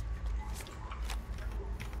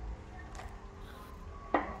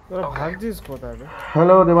 তোরা ভাগছিস কোথায় রে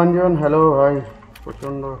হ্যালো দেবাঞ্জন হ্যালো ভাই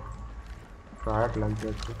প্রচন্ড টায়ার্ড লাগছে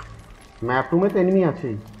আজকে ম্যাপ রুমে তো এনিমি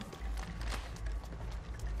আছেই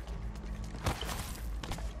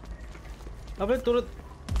আবে তোর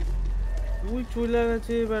তুই চলে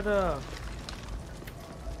গেছে বেটা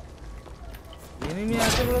এনিমি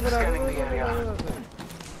আছে বলে তোর আগে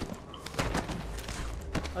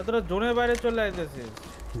আর তোরা জোনের বাইরে চলে আইতেছিস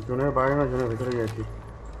জোনের বাইরে না জোনের ভিতরে গেছি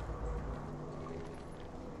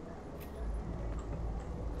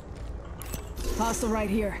Hostile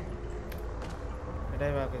right here.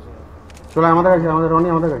 এটাই বাকি ছিল চলে আমাদের কাছে আমাদের রনি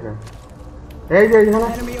আমাদের কাছে এই যে এইখানে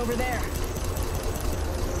Enemy over there.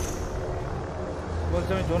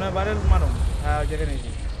 বলছি আমি জোনের বাইরে মারুম হ্যাঁ ওই জায়গায়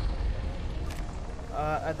নিয়েছি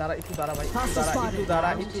দাঁড়া একটু দাঁড়া ভাই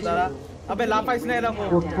একটু দাঁড়া আবে লাফাইস না এরকম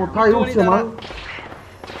কোথায় উঠছে মাল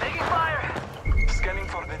Taking fire. Scanning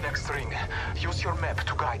for the next ring. Use your map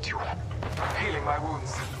to guide you. Healing my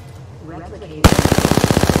wounds.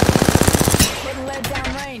 Getting led down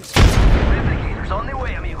range. Replicators on the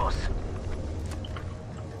way, amigos.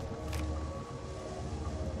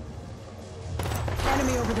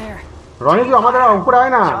 Enemy over there. Roni তুই আমাদের উপরে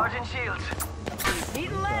আয় না Charging shields.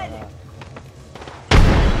 Needing lead.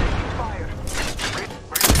 Fire.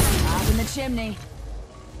 Up in the chimney.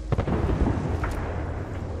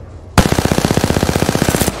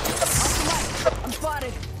 I'm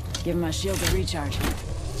spotted. Give my shield a recharge.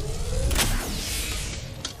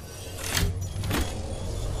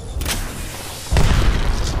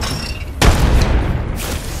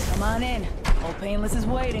 Come on in. Old Painless is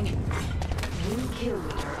waiting. New kill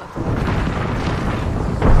leader up.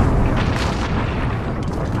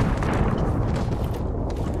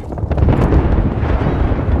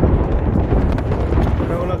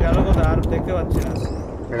 ওগুলো গেল কোথায় আর দেখতে পাচ্ছি না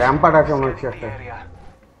র্যাম্পার আছে মনে হচ্ছে একটা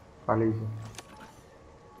পালিয়েছে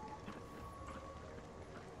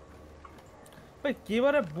ভাই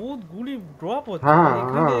কিবারে বহুত গুলি ড্রপ হচ্ছে হ্যাঁ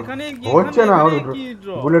এখানে হচ্ছে না কি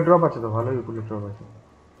ড্রপ বুলেট ড্রপ আছে তো ভালোই বুলেট ড্রপ আছে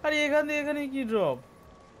আরে এখানে কি ড্রপ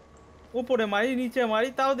উপরে মারি নিচে মারি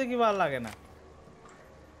তাও দেখি ভালো লাগে না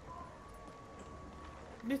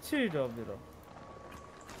বিচ্ছিরি ড্রপ দিল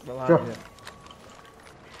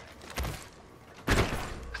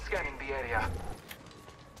Scanning the area.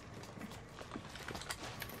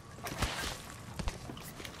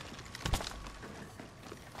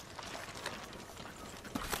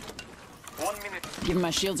 Give my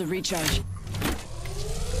shields a recharge.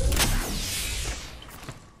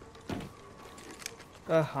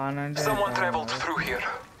 Someone traveled through here.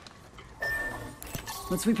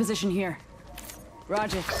 Let's reposition here.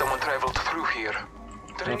 Roger. Someone traveled through here.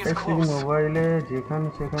 The ring is close. মোবাইলে যেখানে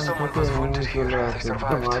সেখানে থেকে এনিমি চলে আসে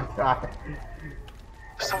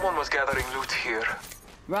Someone was gathering loot here.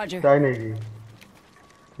 Roger. তাই নাকি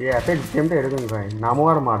এই apex গেমটা এরকমই ভাই নামো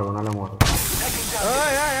আর মারো নালে মরো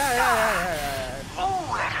Oh,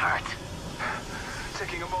 that hurt.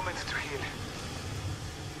 Taking a moment to heal.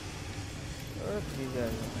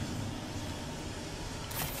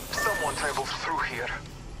 Someone traveled through here.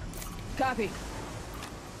 Copy.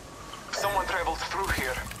 Someone traveled through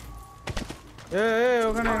here.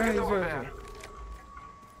 ওখানে Target over there.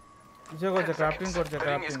 যে করছে ক্রাফটিং করছে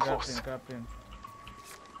ক্রাফটিং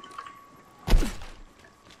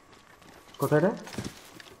কোথায় রে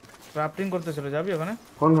ক্রাফটিং করতে চলে যাবি ওখানে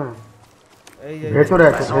কোনখানে এই ভেতরে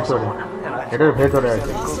আছে ভেতরে এটার ভেতরে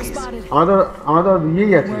আছে Hostile spotted. আমরা তো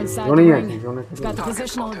ইয়েই আছি We're inside জোনেই the আছি ring. জোনে Got the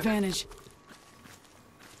positional advantage.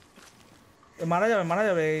 মারা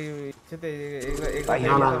যাবে এই সেতে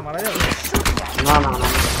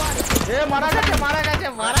মারা যাবে না মারা গেছে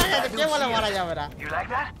কে বলে মারা যাবে না You like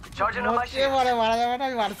that? Charging up my K shields. বলে মারা যাবে না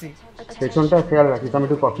আমি মারছি পেছনটা খেয়াল রাখিস আমি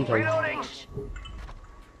একটু কফি খাই Reloading.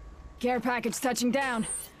 Care package touching down.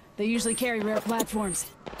 They usually carry rare platforms.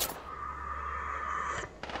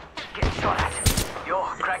 Getting shot at. Yo,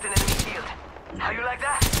 cracked an enemy shield. How you like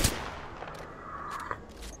that?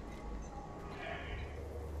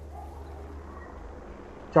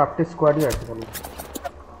 চারটে স্কোয়াডই আছে খালি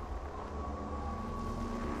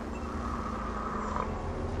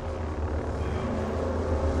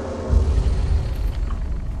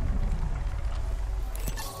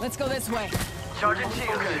Let's go this way. Charging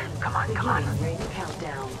shield. Come on. Ring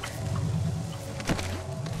countdown.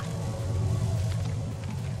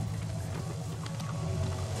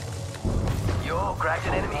 Yo, cracked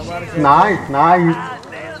an enemy shield. Nice Nailed him.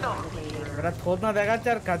 এরা থোদ না দেখাচ্ছে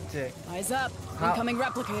আর খাচ্ছে Eyes up. Incoming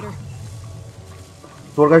replicator.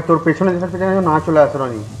 তোর কাছে তোর পেছনে যেটা পেছনে না চলে আসে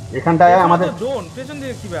রনি এখানটায় আমাদের জোন পেছন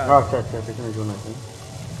দিকে কি ব্যাপার আচ্ছা পেছনে জোন আছে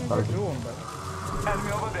zone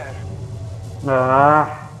Enemy over there.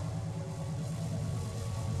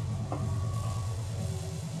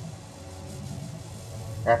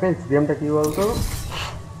 Apex গেমটা কি বলতো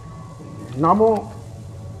নামও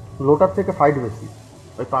লোটার থেকে ফাইট বেশি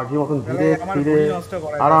ওই পাবজি মতন ধীরে ধীরে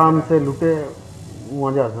আরামসে লুটে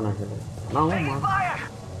মজা আসে না খেলে নাও Fire.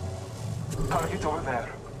 Target over there.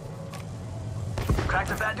 Cracked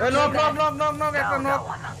the bad এই dude. নক একটা Down নক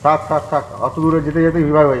that one. থাক অত দূরে যেতে যেতে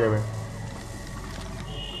বিভাগ হয়ে যাবে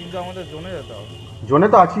কিন্তু আমাদের জোনে যেতে হবে জোনে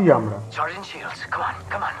তো আছি আমরা Charging shields.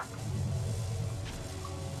 Come on.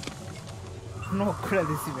 Knock করে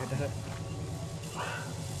দিছি বেটার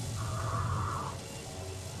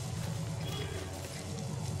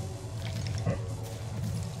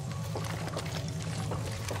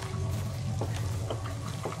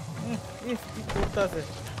কি করতেছে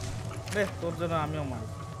রে তোর জন্য আমিও মার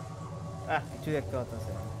কিছু দেখতে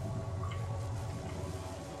পাচ্ছি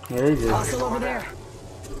এই যে Hostile over there.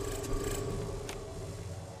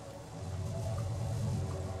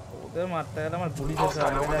 ওদের মারতে গেলে আমার গুলি শেষ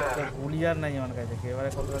হয়ে গেলে একটা গুলি আর নাই আমার কাছে এবারে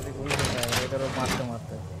কত রাতে গুলি শেষ হয়ে গেলে এদেরও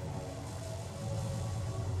মারতে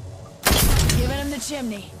Giving him the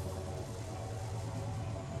chimney.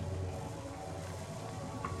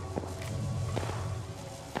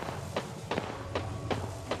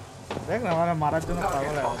 দেখ না আমার মারার জন্য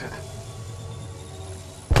পাগল Target আছে spotted.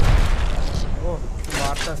 O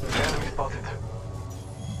মারতাছে Enemy spotted.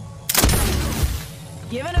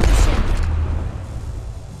 Giving him the chimney.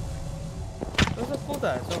 তো সব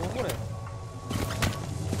কোথায় সব উপরে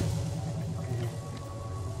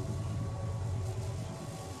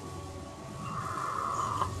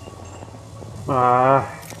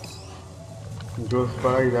জোস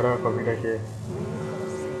পাড়াই যারা কপিটা খেয়ে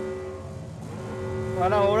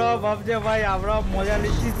ওরাও ভাবছে ভাই আমরাও মজা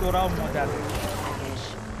নিচ্ছি তোরাও মজা নে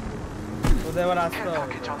তোদের এবার আসতে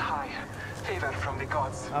হবে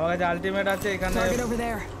আমার কাছে আলটিমেট আছে এখানে Target over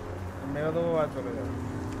there. মেরে দেবো আর চলে যাবে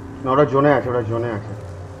না ওরা জোনে আছে জোনে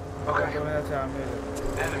আছে আমি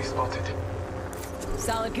Enemy spotted.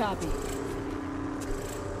 Solid copy.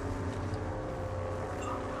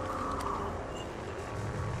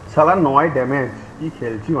 শালা 9 ড্যামেজ কি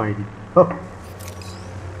খেলছি মাইরি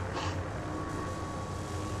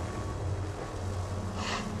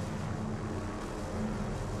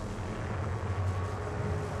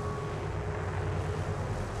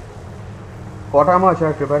কটা মাছ আছে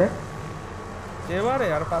একেবারে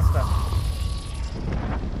আর 5টা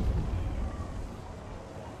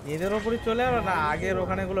এদের উপরই চলে আর না আগের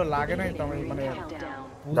ওখানে গুলো লাগে নাই তো আমি মানে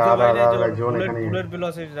বুঝতে পারি না যে বুলেট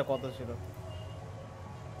ভেলোসিটিটা কত ছিল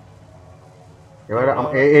এবার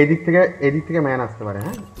এই দিক থেকে ম্যান আসতে পারে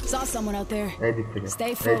হ্যাঁ Saw someone out there. এই দিক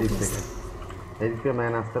থেকে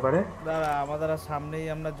ম্যান আসতে পারে দাদা আমাদের সামনেই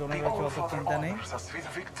আমরা জোনে গেছি অত চিন্তা নেই With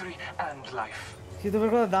victory and life. কিন্তু বের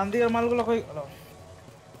করে ডান দিকের মালগুলো কই গেল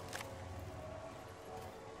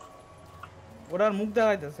ওটার মুখ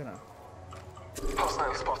দেখাইতেছে না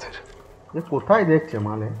Hostile spotted. যে কোথায় দেখছে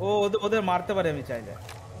মালে ও ওদের মারতে পারে আমি চাইলে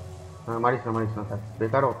মারিস না স্যার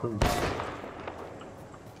বেকার অত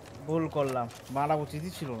ভুল করলাম মারা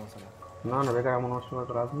উচিতই ছিল না স্যার না বেকার এমন নষ্ট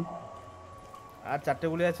করে রাখবি আর 4টে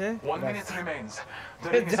গুলি আছে 1 minute remains.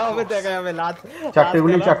 যাবে দেখা যাবে লাস্ট 4টে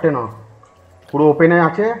গুলি 4টে না পুরো ওপেনে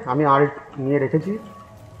আছে আমি আর নিয়ে রেখেছি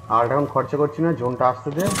আর এখন খরচা করছি না জোনটা আসতে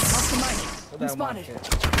দে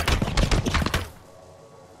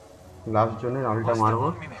লাস্ট জোনে আলটা মারবো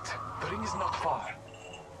The ring is not far.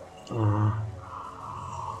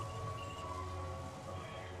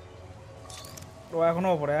 ও এখনো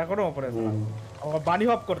উপরে ও বানি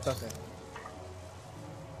হপ করতেছে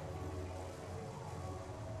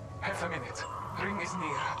Half a minute. Ring is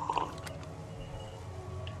near.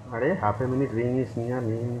 আরে half a minute ring is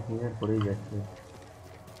near করেই যাচ্ছে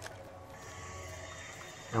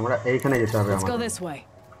আমরা এইখানে যেতে হবে Let's go আমাদের this way.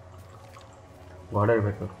 ঘরের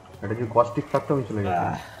ভেতর এটা কি কস্টিক থাকতো আমি চলে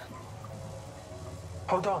যেতাম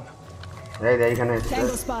Hold on. এইখানে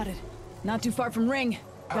Tango spotted. Not too far from ring.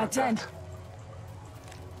 Got 10.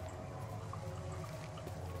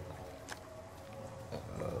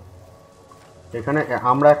 এখানে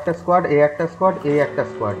আমরা একটা স্কোয়াড এই একটা স্কোয়াড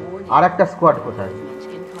আর একটা স্কোয়াড কোথায়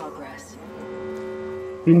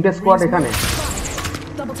 3টে স্কোয়াড এখানে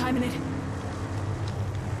Double timing it.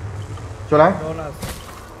 চল আয়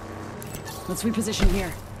Let's reposition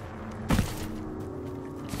here.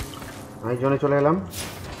 আমি জোনে চলে এলাম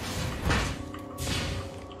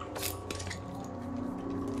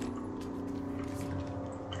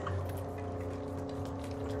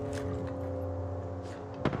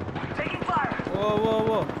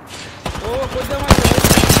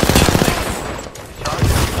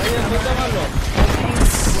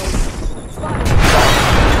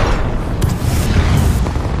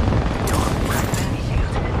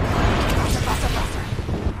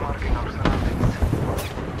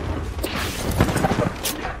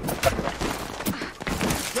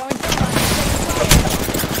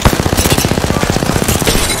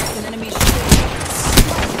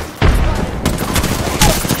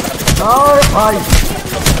ভাই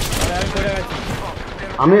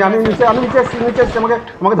আমি নিচে আসছি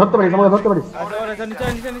আমাকে ধরতে পারিস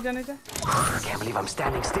নিচে Can't believe I'm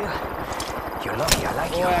standing still. You're lucky I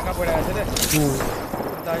like O you. একা পড়ে আছে রে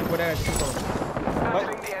তাই পড়ে আছে কি করব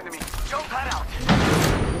Battling the enemy. Jump that out.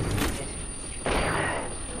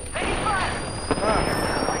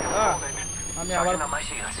 আমি আবার Charging on my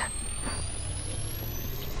shields.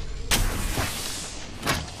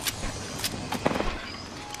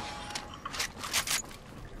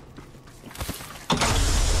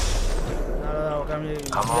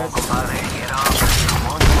 Come on, compadre, get up. Come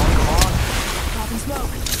on. Popping smoke.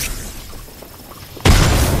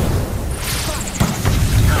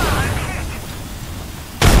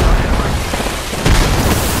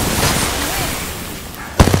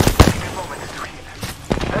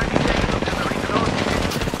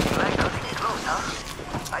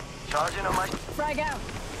 Charging on my... Frag out.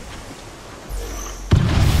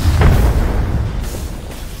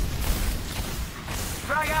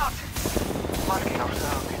 Frag out! Marking our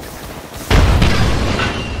surroundings.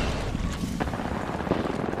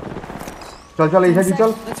 চল এই সাইডে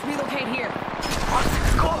চল Let's relocate here.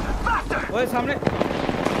 Go faster! ওই সামনে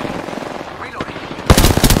Reloading.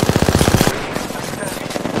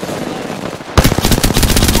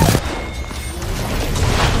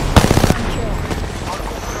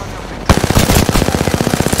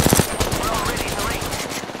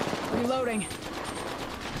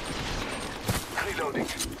 reloading.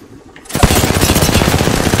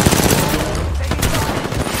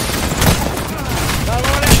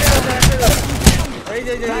 এই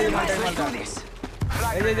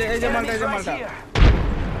যে মালটা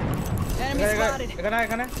Enemy spotted.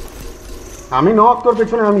 এখানে আমি নক তোর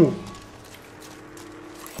পেছনে আমি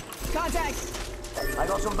Contact. I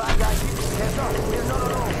got some bad guys. Heads up. We're not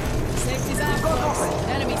alone. Safety's out, folks.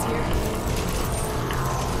 Enemies here.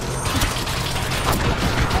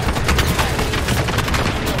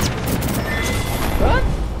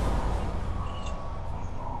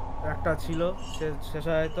 একটা ছিল শেষ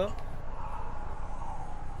হয়তো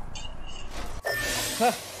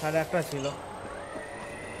আর একটা ছিল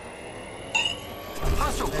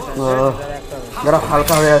যারা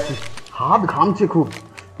হালকা হয়ে আছে হাত ঘামছে খুব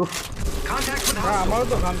তো আমারও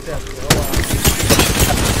তো ঘামছে আজকে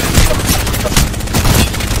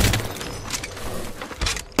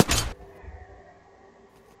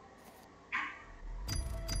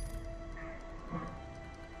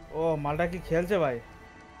ও মালটা কি খেলছে ভাই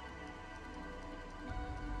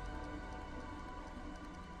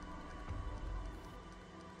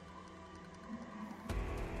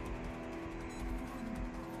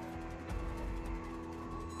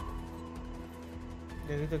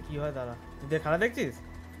দেখি তো কি হয় দাঁড়া তুই খেলা দেখছিস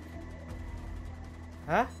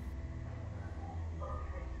হ্যাঁ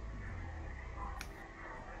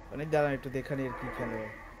অনেক দাঁড়া একটু দেখা নি কি খেলে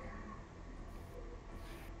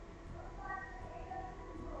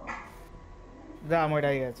যা আমার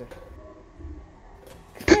আই গেছে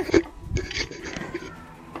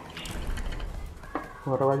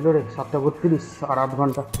কটা বাজলো রে 7:32 আর 8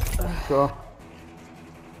 ঘন্টা তো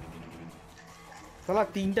শালা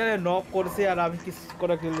তিনটারে নক করছে আর আমি কি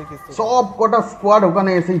করে কিল লিখেছি সব কটা স্কোয়াড ওখানে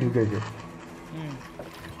এসেই ঢুকেছে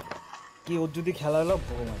কি ওর যদি খেলা হলো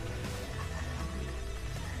ভগবান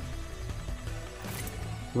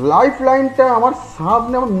লাইফ লাইনটা আমার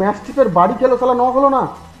সামনে আমার ম্যাস্টিপের বাড়ি খেলো শালা নক হলো না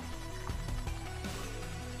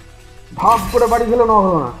ভাগ করে বাড়ি খেলো নক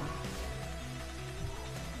হলো না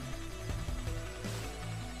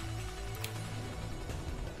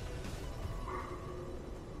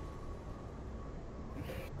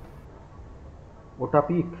ওটা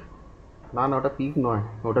পিক না না ওটা পিক নয়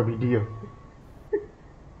ওটা ভিডিও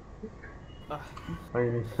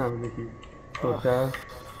আমি দেখি ওটা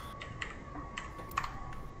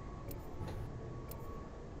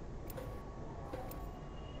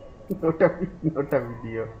ওটা পিক ওটা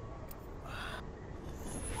ভিডিও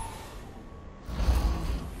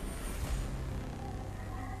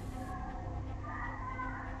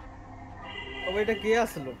এটা কে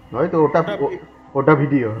আসলো হয়তো ওটা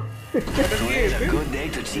video Good day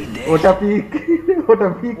to cheat day. ওটা পিক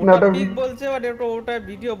না ওটা পিক বলছে বাট ওটা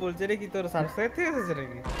ভিডিও বলছে রে কি তোর সাবস্ক্রাইব থেকে এসেছে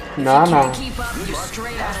নাকি না না Keep up, you're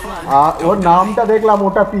straight out of line. ওর নামটা দেখলাম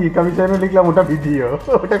ওটা পিক আমি চ্যানেলে লিখলাম ওটা ভিডিও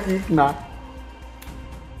ওটা পিক না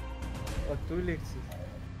ও তুই লিখছিস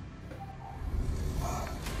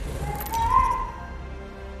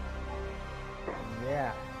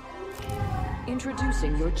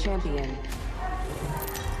Introducing your champion.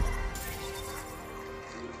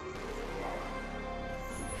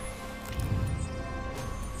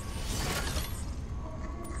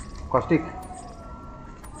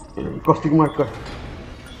 Caustic mark कर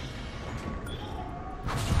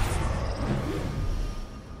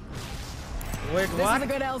Wait, This what? is a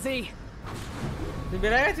good LZ. তুই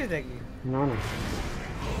বেরা গেছিস নাকি না না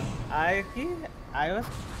I was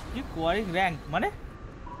কি কোয়ারিং র‍্যাঙ্ক মানে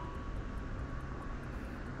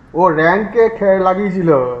ও র‍্যাঙ্কে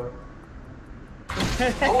লাগিয়েছিল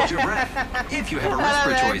Hold your breath. If you have a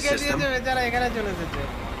respiratory system. বেচারা এখানে চলে এসেছে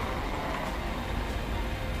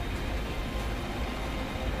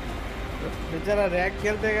বেচারা র‍্যাঙ্ক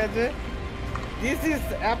খেলতে গেছে This is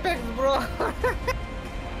Apex bro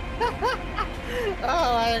Oh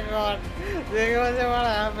my god দেখে বলছে বড়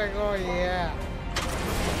Apex oh yeah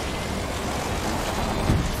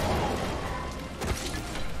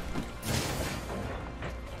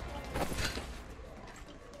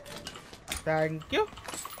Thank you.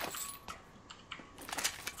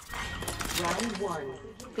 Round 1.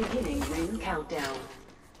 Beginning ring countdown.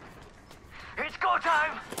 It's go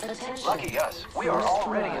time! Attention. Lucky us, we are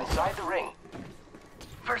already inside the ring.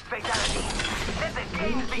 First fatality. Let the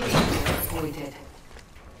game begin. Appointed.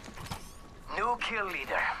 New kill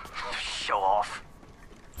leader. Show off.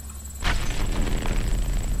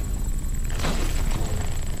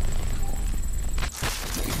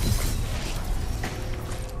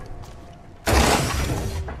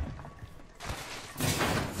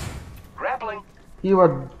 Grappling. এবার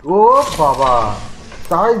ও বাবা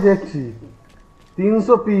তাই দেখছি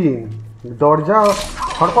 300 ping দরজা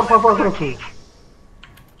ফরফর করছে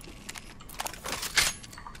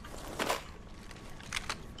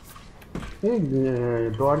এই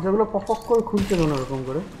দরজাগুলো পক পক করে খুলছে কেন এরকম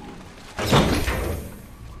করে?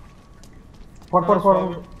 পর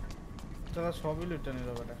তারা সবই লুটে নিল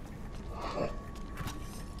বেটা।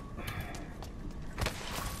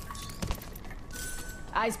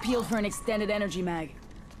 Eyes peeled for an extended energy mag.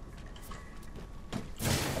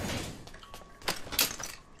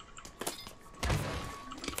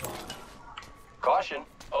 Caution,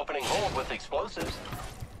 opening hold with explosives.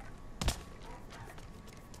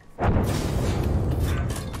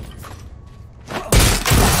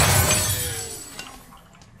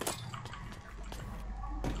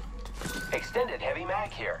 Extended heavy mag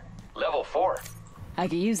here. Level 4. I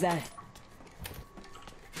could use that.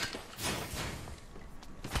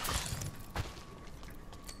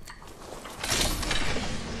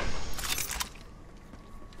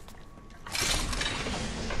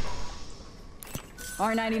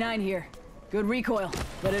 R99 here. Good recoil,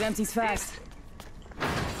 but it empties fast.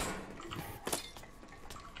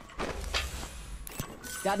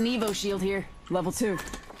 Got an Evo shield here, level 2.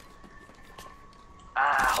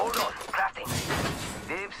 Hold on. Crafting.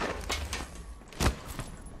 Dibs.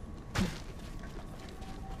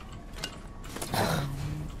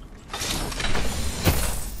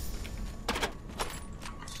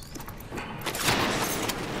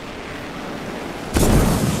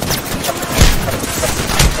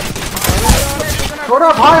 ওরে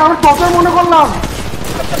ভাই আমি তোকে মনে করলাম,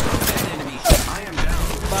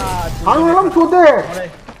 আমি বললাম তোদের,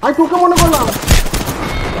 আমি তোকে মনে করলাম।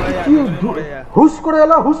 কি হুস করে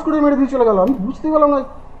এলো, হুস করে মেরে দিয়ে চলে গেল, আমি বুঝতে পারলাম না,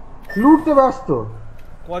 লুটতে ব্যস্ত।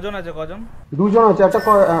 কজন আছে? কজন? দুজন আছে, একটা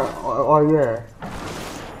ইয়ে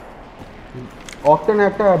অক্টেন,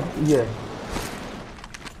 একটা ইয়ে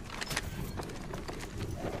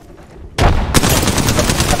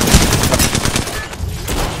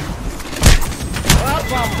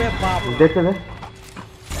দেখতে দে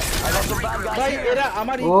ভাই। এরা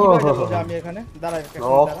আমার কিভাবে যাবো যে আমি এখানে দাঁড়া?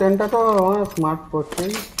 অক্টেনটা তো স্মার্ট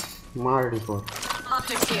করছেই, মার report.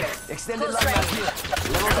 Optics here. Extended line back here.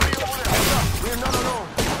 Level 3. We're not alone.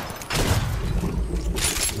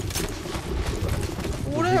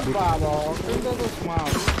 ওরে বাবা, অক্টেনটা তো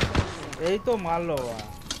স্মার্ট। এই তো মারলো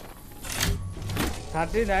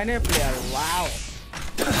 39 এ প্লেয়ার। ওয়াও।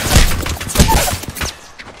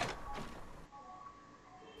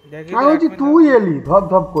 আমি বলছি তুই এলি ধপ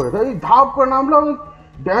ধপ করে, এই ধাপ করে নামলাম,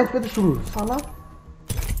 ড্যান্স পেতে শুরু শালা।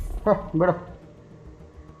 হ্যাঁ বেড়া।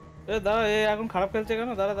 এ দাঁড়া, এ এখন খারাপ খেলছে কেন?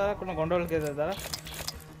 দাঁড়া দাঁড়া, কোনো গন্ডগোল খেলছে, দাঁড়া।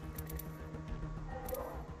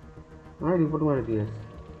 আমি রিপোর্ট মারি দিয়েছি।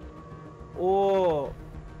 ও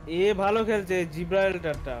এ ভালো খেলছে,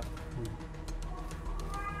 জিব্রাল্টারটা।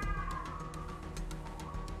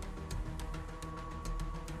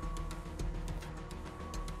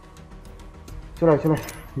 চলে চলে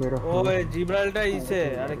মেরো। ও জিব্রাল্টার ইসে,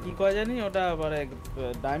 আরে কি কয় জানি ওটা, মানে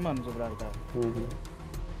ডায়মন্ড জিব্রাল্টার।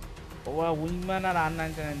 ও উইংম্যান আর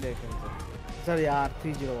R99 দিয়ে খেলছে, সরি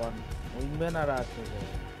R301, উইংম্যান আর R301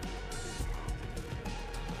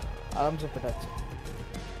 আরামসে পেটাচ্ছে।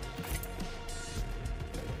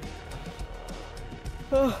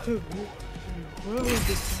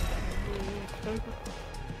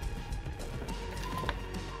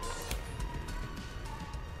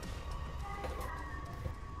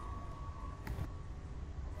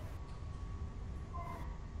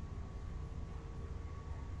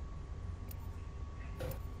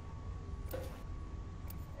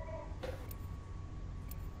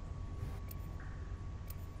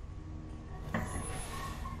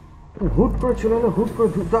 হুট করে চলে এলো, হুট করে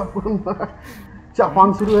ধুপধাপ করে চাপান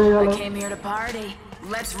শুরু হয়ে গেল। I came here to party.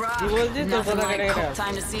 Let's rock. কি বলছিস? তো Nothing কথা like কেটে গেছে।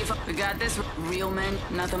 time to see if we got this. Real men,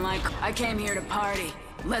 nothing like. I came here to party.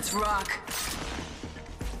 Let's rock.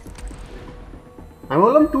 আমি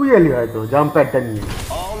বললাম তুই এলি হয়তো জাম্প প্যাডটা নিয়ে।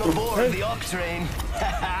 All aboard the Ox train.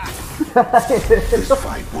 This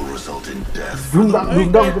fight will result in death. ধুমধাম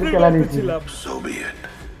ধুমধাম করে খেলা নিয়েছি। So be it.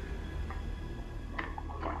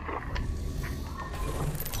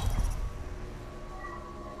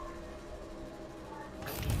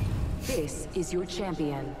 This is your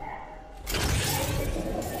champion.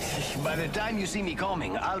 By the time you see me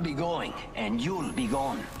coming, I'll be going, and you'll be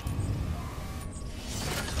gone.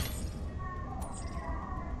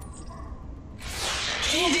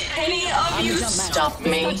 Did any of you stop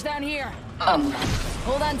me? Touchdown here.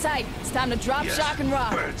 Hold on tight. It's time to drop, shock, and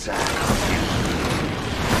rock. Where's that?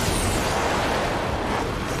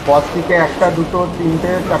 পথ থেকে একটা, দুটো,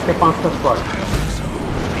 তিনটে, চারটে, পাঁচটা squad.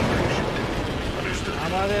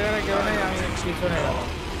 আমাদের এখানে কেউ নেই, আমি পিছনে গেলাম।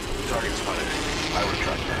 Target spotted. I will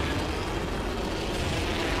track that.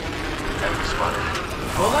 Enemy spotted.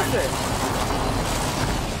 লোক আছে?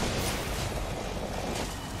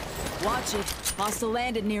 Watch it. Hostile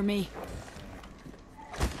landed near me.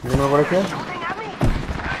 নিমে পড়েছে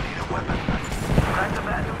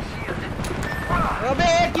अबे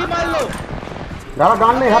কি মারলো দাঁড়া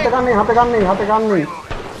গান নেই হাতে গান নেই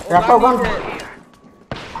একটাও গান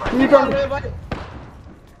কি গান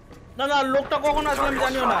না না লোকটা কখন আসলো আমি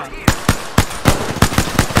জানিও না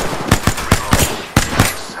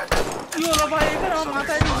কি হলো ভাই এখানে আমার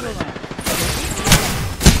মাথায়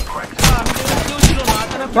ছিল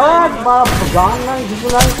না গান নাই কিছু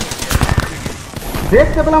নাই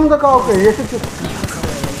দেখতে পেলাম তো কাউকে এসেছে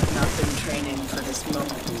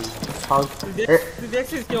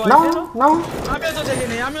দেখছিস কেউ না আসছে না আমিও তো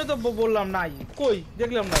দেখিনি আমিও তো বললাম নাই কই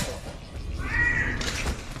দেখলাম না তো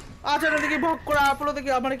আচ্ছা দেখি ভক করে আপলো দেখি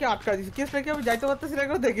আমার কি আটকা দিছে কেসটা কি আমি যাইতে পারতেছি না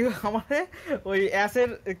কেন দেখি আমারে ওই অ্যাসের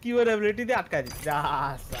কিওয়ার্ড এবিলিটি দিয়ে আটকা দিছে যা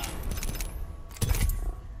আসা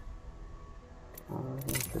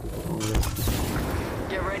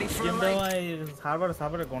Get ready for a গেমটা light. ভাই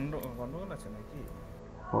সার্ভারে গন্ডগোল আছে নাকি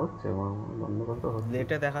হচ্ছে গন্ডগোল তো হচ্ছে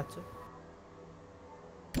লেটে দেখাচ্ছে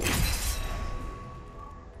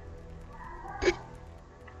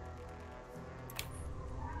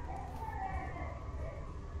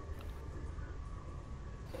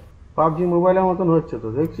পাবজি মোবাইলের মতন হচ্ছে তো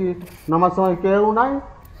দেখছি নামার সময় কেউ নাই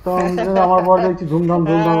তো আমার বড় দেখছি ধুমধাম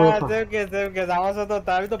আমার সাথে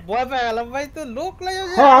তো আমি তো ভয় পেয়ে গেলাম ভাই তো লোক লাই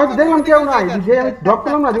হ্যাঁ আমি দেখলাম কেউ নাই যে আমি ড্রপ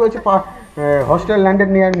করলাম না যে বলছে হস্টেল ল্যান্ডেড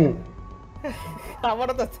নিয়ার মি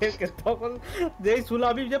আমারও তো সেম কেস তখন যেই শুনলাম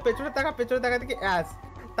আমি যে পেছনে তাকা দেখি অ্যাস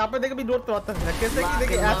তারপরে দেখি আমি নোট করতেছি না কেসে কি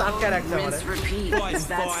দেখি অ্যাস আটকে রাখছে আমারে Rinse, repeat. It's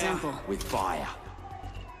that simple. With fire.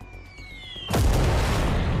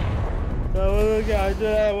 তারপরে কি আইছে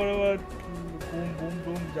বরাবর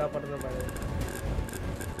বুম যা পারতে পারে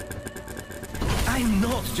I'm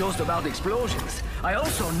not just about explosions. I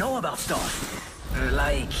also know about stuff.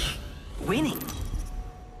 Like winning.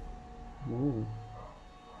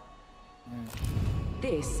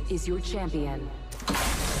 This is your champion.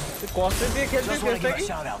 কষ্ট দিয়ে খেলতে Just want to কেসটা give কি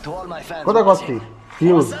a shout out to all my fans. কোথায় করছি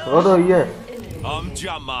ফিউজ ও তো ইয়ে I'm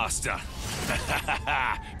Jump Master.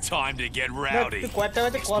 Time to get rowdy. তুই কয়টা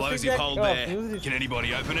বাজে কষ্ট Explosive দিয়ে hole there. Can anybody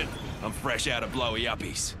open it? I'm fresh out of blowy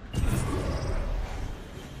uppies.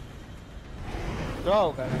 যাও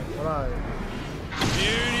কেন ওরা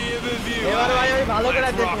Beauty of a view. এবার ভাই আমি ভালো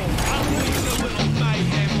করে দেখব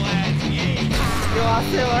কেউ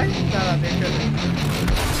আসছে ভাই দাঁড়া দেখে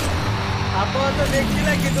আপাতত দেখছি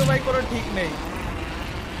না কিন্তু ভাই কোনো ঠিক নেই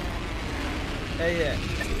এই যে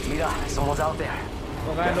Mira, someone's out there.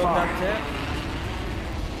 ওখানে লোক যাচ্ছে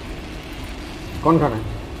কোনখানে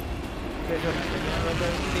পেছনে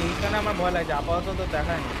এইখানে আমার ভয় লাগছে আপাতত তো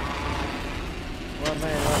দেখায়নি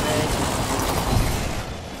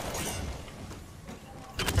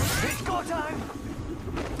It's go time.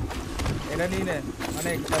 এটা নিয়ে নে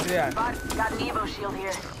অনেক তাড়াতাড়ি আয় Got an Evo shield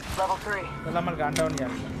here. Level 3. তাহলে আমার গানটাও নিয়ে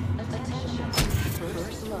আসবে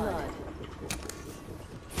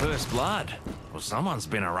First blood. Well, someone's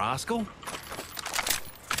been a rascal.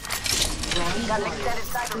 Got an extended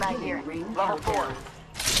cyber mag here. Level 4.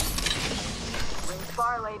 Rings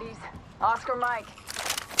far, ladies. Oscar Mike.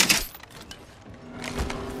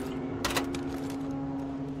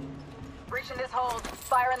 Breaching this hold.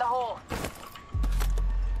 Fire in the hole.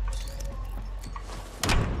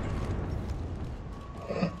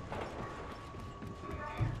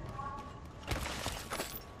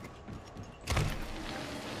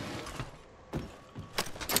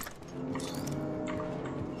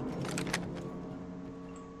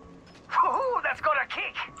 Ooh, that's got a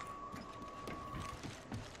kick.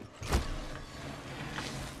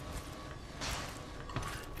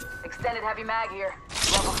 Extended heavy mag here.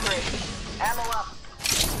 Level 3. Ammo up.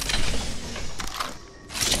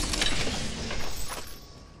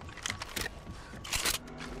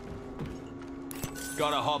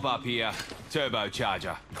 Got a hop up here.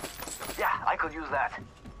 Turbocharger. Yeah, I could use that.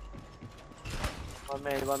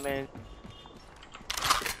 one man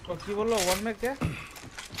ও কি বললো one মে কে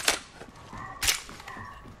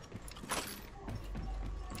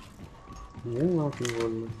না কি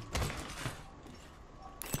বললো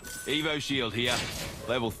Evo shield here.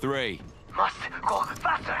 Level 3. Must go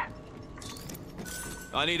faster.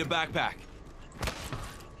 I need a backpack.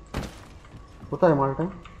 কোথায় মালটা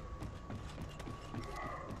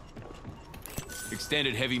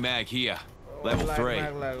Extended heavy mag here. Level 3.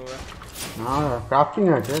 না crafting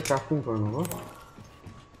আছে crafting করে নেবো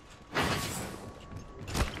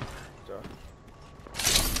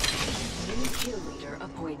New kill leader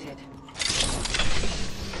appointed.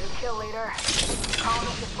 New kill leader. Calling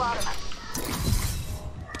up the spotter.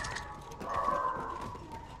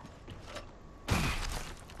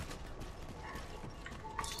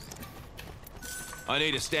 I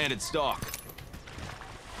need a standard stock.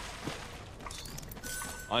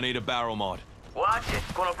 I need a barrel mod. Watch it.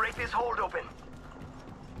 Gonna break this hold open.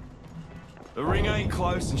 The ring ain't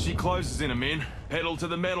close and she closes in a min. Pedal to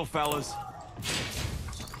the metal, fellas.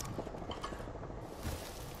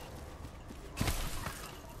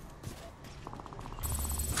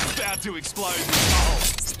 About to explode this hole.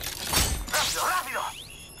 Rápido, rápido.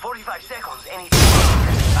 45 seconds, anything.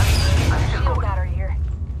 I'm still Shield going. battery here.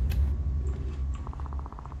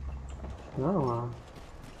 না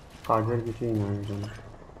কাজের কিছুই নয় এখানে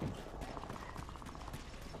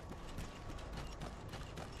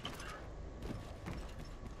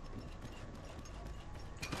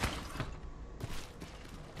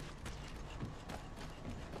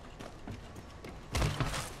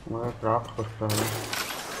আমাকে craft করতে হবে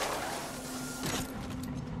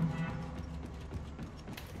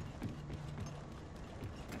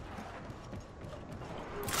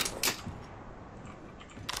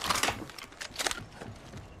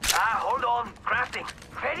Hold on. Crafting.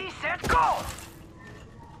 Ready, set, go!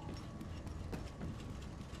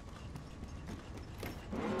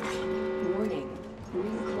 Warning.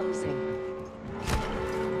 Ring closing.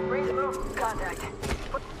 Ring's broken. Contact.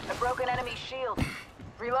 A broken enemy shield.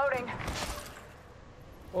 Reloading.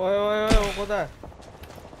 ওই ওই ওই ও কোথায়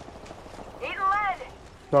Eating lead.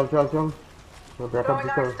 চল চল চল তো ব্যাকআপ Throwing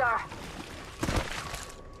দিতে Iron হবে Star.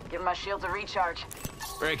 Give my shields a recharge.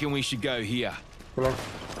 Reckon we should go here. চলে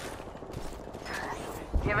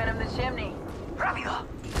Giving him the chimney. Rápido.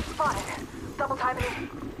 Spotted. Double timing it.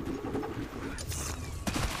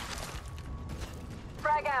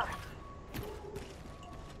 Frag out.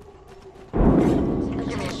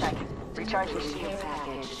 Give me a sec. Recharging the shield.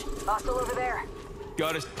 Hostile over there.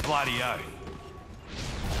 Got us bloody-o.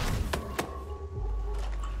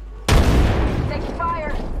 Taking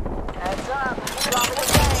fire. Heads up. Dropping the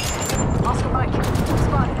tank. Oscar Mike.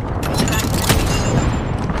 Spotted. Stand back.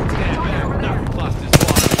 Knuckle clusters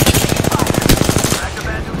flying. Back to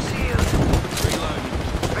band shield. Reload.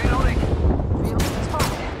 Reloading.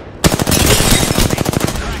 Spotted.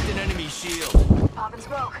 Cracked an enemy shield. Popping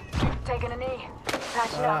smoke. Taking a knee.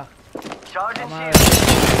 Patching up. Charging আমার shield.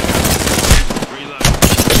 Reload.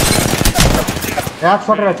 এক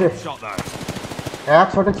শটের আছে Shot though. এক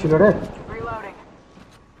শটে ছিল রে Reloading.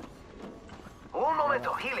 Un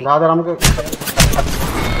momento, healing. দাদা আমাকে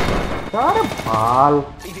আরে ভাল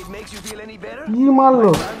If it makes you feel any better, কি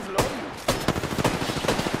মারলো hands low.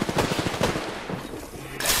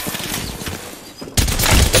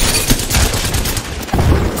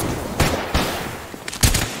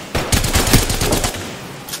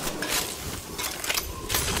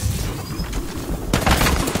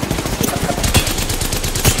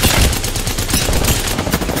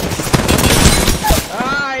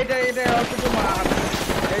 এটা এটা অল্প একটু মার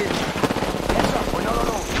এই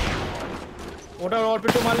ওটা অল্প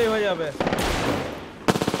একটু মারলেই হয়ে যাবে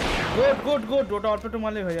গুড গুড গুড ওটা অল্প একটু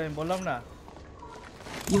মারলেই হয়ে যাবে আমি বললাম না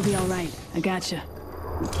You'll be all right. I gotcha.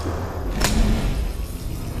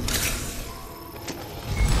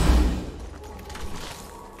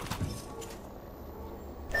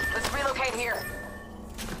 Let's relocate here.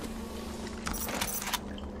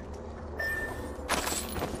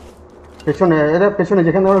 পেছনে এটা পেছনে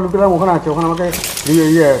যেখানে আমরা লুকিলাম ওখানে আছে ওখানে আমাকে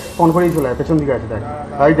ইয়ে ফোন করেই চলে পেছন দিকে আছে দেখ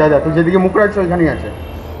ভাই যা যা তুই যেদিকে মুখ রাখছো ওইখানেই আছে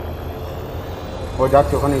ও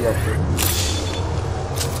যাচ্ছে ওখানেই যাচ্ছে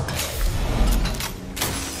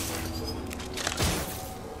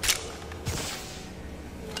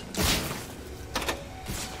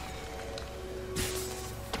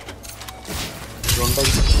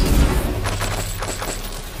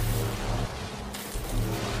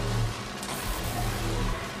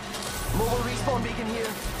Mobile respawn beacon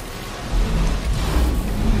here.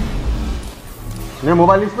 নে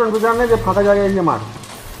মোবাইল স্ট্যান্ড বুঝার নেই যে ফাঁকা জায়গায় গিয়ে মার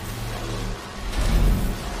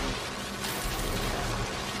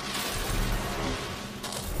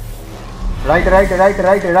রাইট রাইট রাইট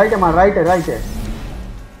রাইট রাইটে মার রাইটে রাইটে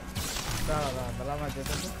দাঁড়া দাঁড়া তাহলে আমার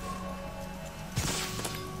যেতে দে।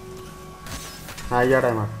 হ্যাঁ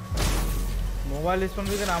ইয়াটাই মার মোবাইল স্টোন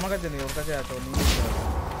দিকে আমার কাছে নেই ওর কাছে আছে ও নিয়ে নিতে হবে।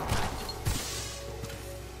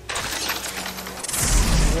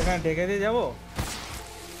 এখানে ডেকে দিয়ে যাবো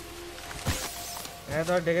হ্যাঁ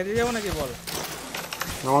তোর ডেকে দিয়ে যাবো নাকি বল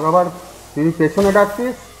আমাকে আবার তুই পেছনে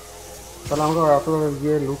ডাকছিস তাহলে আমাকে এত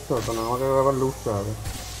গিয়ে লুটতে হতো না আমাকে আবার লুটতে হবে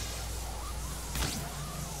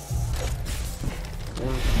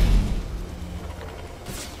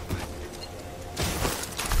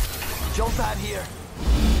Jump pad here.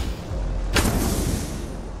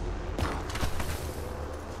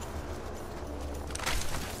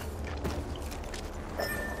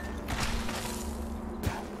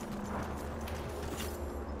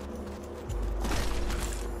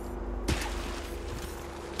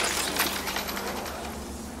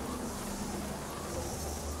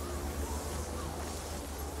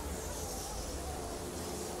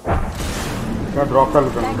 क्या ड्रॉप का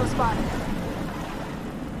लुटना Tango spotted.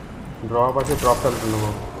 ड्रॉप আছে ड्रॉप का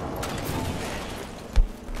लुटना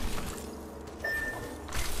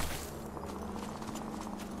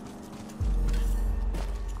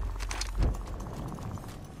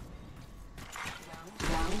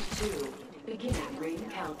Round 2. Beginning ring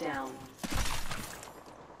countdown.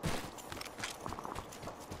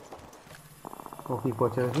 ও কি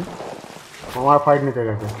করছে দেখি আমার ফাইট নিতে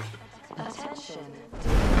গেছে Attention.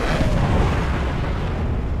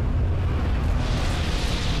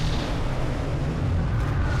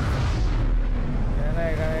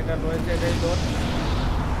 এটা রয়েছে এটাই তোর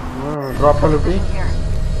ড্রপ টা লুটি Here.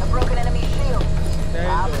 A broken enemy shield.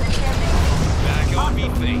 Up in the chimney. Back on me,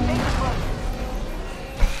 thing.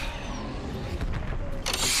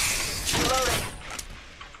 Reloading.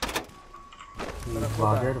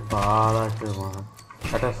 বাগের বার আছে মারা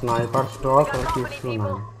একটা স্নাইপার স্টক আর কিছু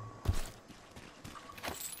নাই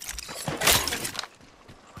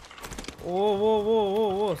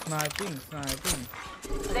Oh, sniping.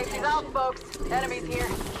 Safety's out, folks. Enemies here.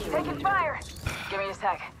 Taking fire. Give me a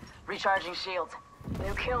sec. Recharging shields.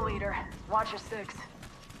 New kill leader. Watch your six.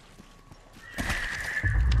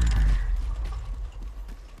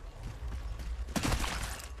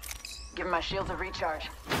 Give my shields a recharge.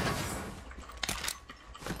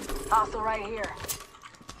 Hostile right here.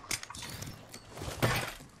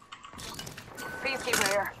 Peacekeeper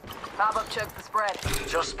here. Pop-up chokes the spread.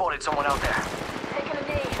 Just spotted someone out there. Taking a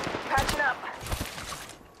knee. Patching up.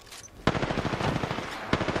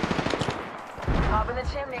 Top in the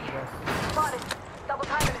chimney. Spotted. Double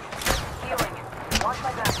timing it. Healing. Watch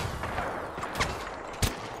my back.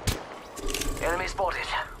 Enemy spotted.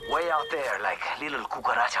 Way out there, like little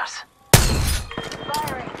cucarachas.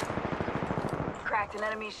 Firing. Cracked an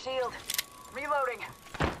enemy shield. Reloading.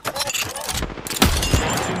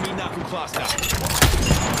 Launching me knuckle cluster.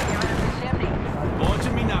 Get rid of the chimney.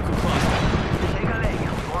 Launching me knuckle cluster. Take a leg.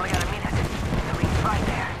 We've only got a minute. The ring's right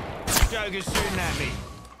there. Joker's shooting at me.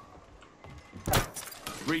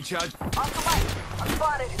 Recharge. Off the light. I'm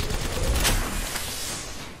spotted.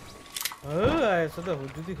 ऐसा तो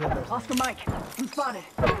हुजूती खेलता है Lost the mic. I'm spotted.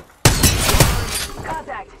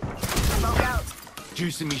 Contact. Smoke out.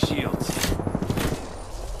 Juicing me shields.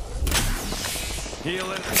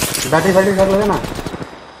 Healing. Battery battery कर लेना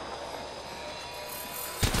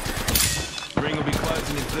Ring will be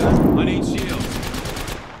closing in 30. I need shields.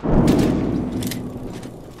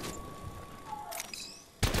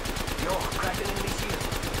 Yo, cracked an enemy shield.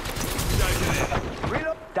 Joker there.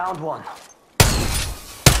 Reload. Downed one.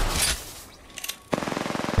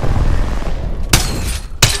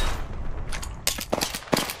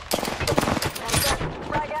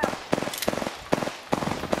 Frag out.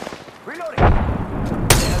 Reloading.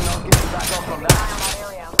 Yeah, no, get back up from that. Eye on that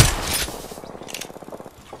area.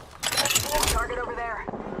 Target over there.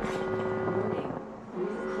 Warning.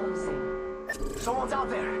 Ring closing. Someone's out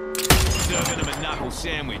there. Serving him a knuckle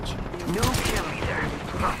sandwich. New kill leader.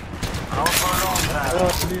 Out for a long time.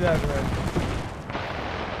 Launching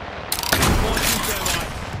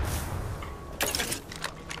thermite.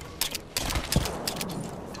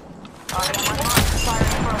 Target on my mark.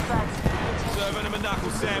 Firing for effect. Serving him a knuckle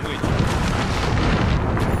sandwich.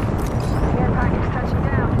 Care package touching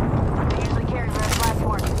down. They usually carry red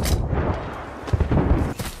platform.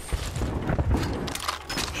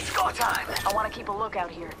 It's go time. I want to keep a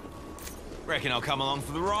lookout here. Reckon I'll come along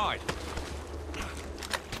for the ride.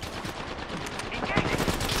 Engaging.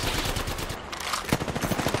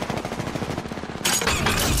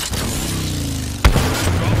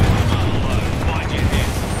 Mind your head.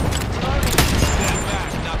 Stand back,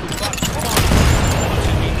 knuckle bust. Come on.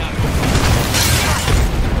 Launching me knuckle.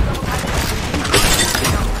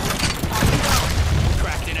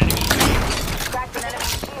 Cracked an enemy shield. Cracked an enemy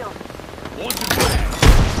shield. Launching back.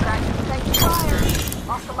 Cracked. Taking fire.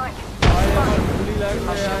 Off the mic.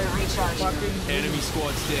 My shields are recharged. Enemy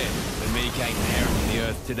squad's dead, but me came inheriting the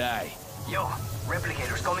earth today. Yo,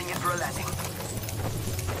 replicators coming in for a landing.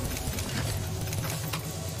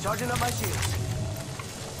 Charging up my shields.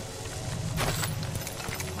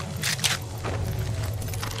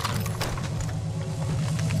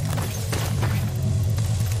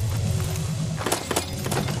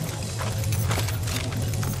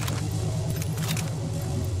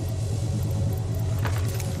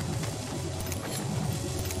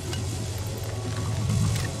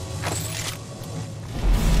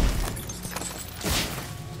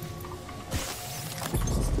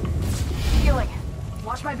 Healing.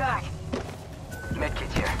 Watch my back.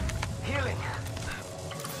 Medkit here. Healing.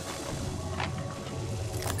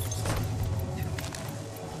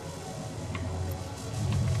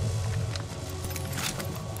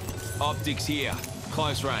 Optics here.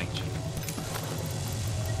 Close range.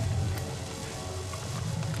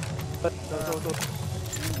 Go.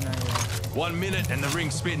 1 minute and the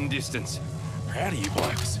ring's spitting distance. Proud of you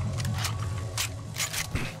blokes.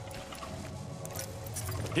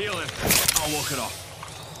 Healing. I'll walk it off.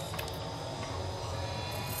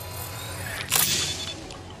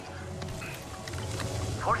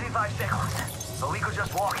 "45 seconds. So we could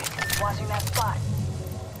just walk it. Watching that spot.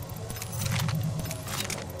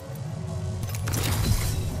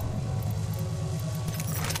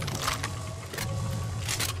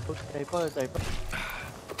 Sniper.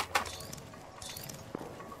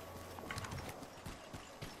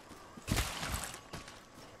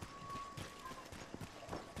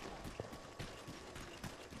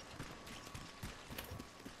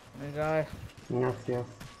 Hey guy. Yes.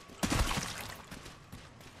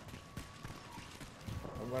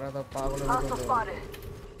 Hostile spotted.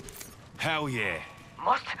 Hell yeah.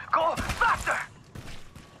 Must go faster!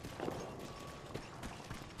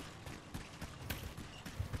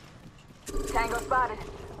 Tango spotted.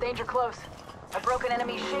 Danger close. A broken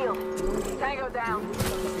enemy shield. Tango down.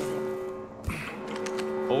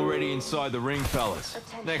 Already inside the ring, fellas.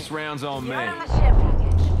 Next round's on me. You're on the ship.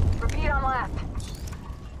 Repeat on last.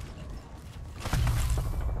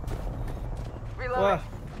 Reload.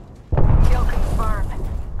 Kill confirmed.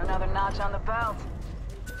 Another notch on the belt.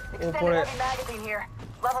 Extended heavy magazine here.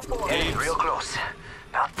 Level 4. Hey, real close.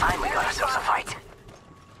 About time we got ourselves a fight.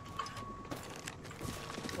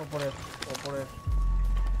 Go for it.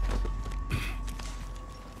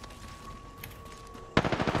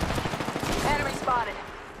 Enemy spotted.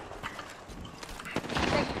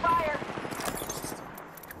 Taking fire.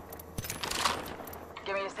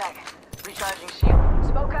 Give me a sec. Recharging shield.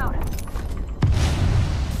 Smoke out.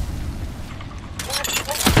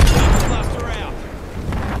 Cluster out.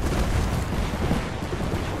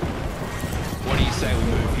 What do you say we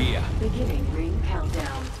move here? Beginning ring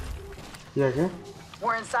countdown. Yeah.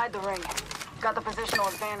 We're inside the ring. Got the positional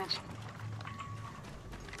advantage.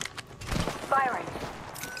 Firing.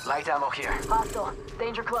 Light ammo here. Hostile.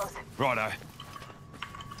 Danger close. Righto.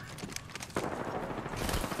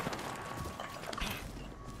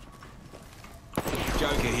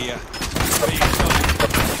 Joker here.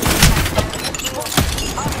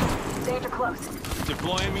 Danger close.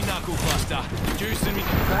 Deploying me knuckle cluster. Juicing me.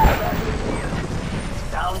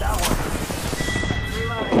 Down that one.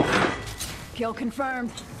 Reloading. Kill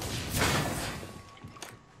confirmed.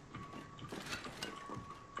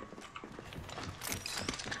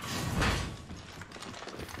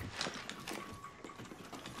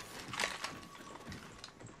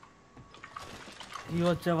 কি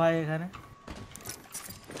হচ্ছে ভাই এখানে?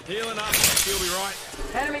 Healing up. She'll be right.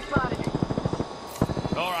 Enemy spotted.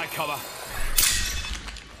 All right, cover.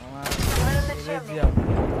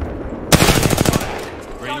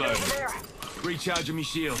 Reload. Recharging me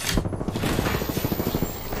shield.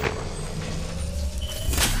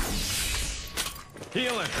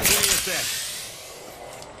 Healing. Give me a sec.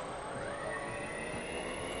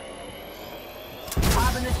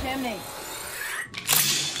 Pop in the chimney.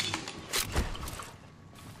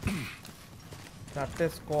 চারটে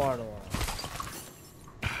squad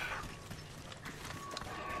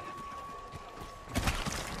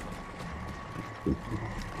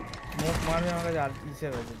মুখ মারবে আমার কাছে আর কিসে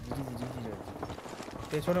রয়েছে জিজি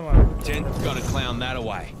পেছনে মারবে 10's gotta clown that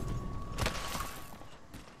away.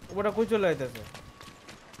 ওটা কই চলে যাইতেছে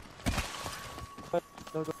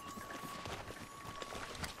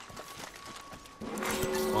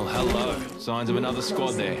Well, hello. Signs of another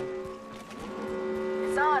squad there.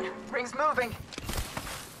 It's on. Ring's moving.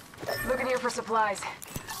 Looking here for supplies.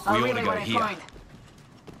 I'll We ought to relay go what I here. find.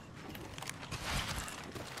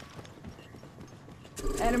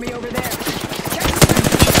 Enemy over there.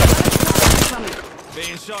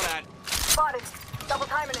 Being shot at. Spotted. Double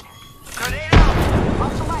timing it. Grenade out.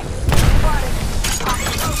 Off the mic. Spotted.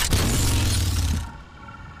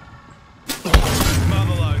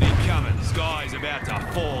 Motherload incoming. Sky's about to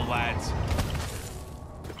fall, lads.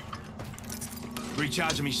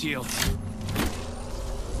 Recharging me shields.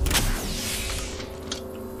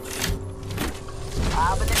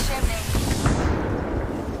 Up in the chimney.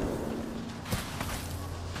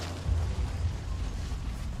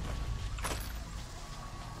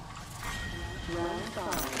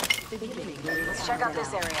 Let's check out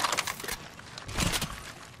this area.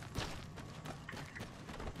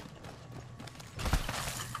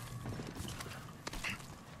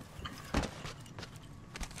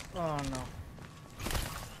 Oh no.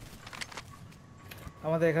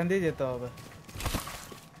 আমাদের এখান দিয়ে যেতে হবে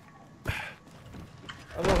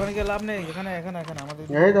ওখানে গিয়ে লাভ নেই এখানে আমাদের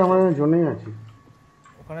এই তো আমাদের জন্যই আছি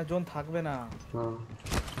ওখানে জোন থাকবে না। হ্যাঁ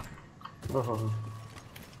ওহো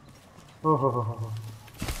ওহো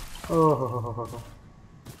ওহো ওহো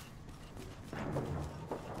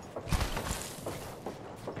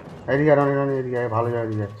এদিকে এদিকে ভালো জায়গা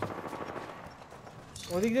দিয়ে যাচ্ছে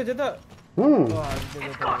ওদিক দিয়ে যেতে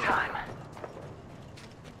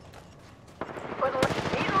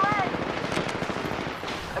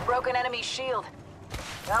A broken enemy shield.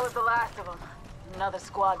 That was the last of them. Another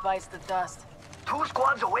squad bites the dust. 2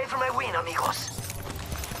 squads away from my win, amigos.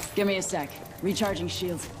 Give me a sec. Recharging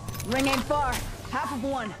shields. Ring ain't far. Half of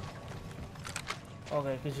one.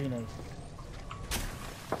 Okay, কিছুই নাই।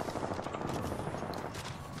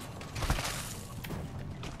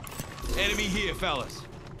 Enemy here, fellas.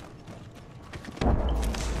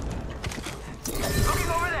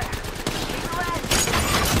 Looking over there.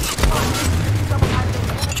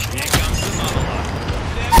 Here comes the MotherBoard.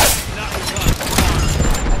 Not fun.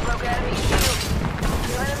 I broke enemy shield.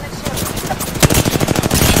 You're in the chip.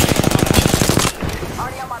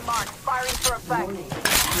 Already on my mark. Firing for effect.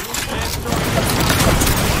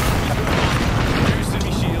 Here's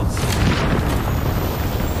enemy shields.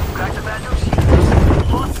 Crack the battle shield.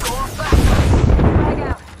 Let's go fast. Frag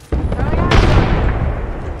out. Throwing out.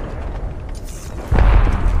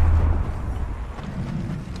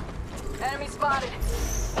 Enemy spotted.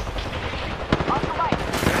 On the right.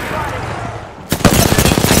 Spotted.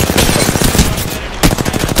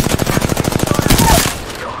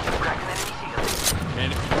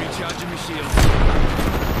 And recharging my shields.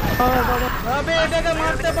 আবে এটাকে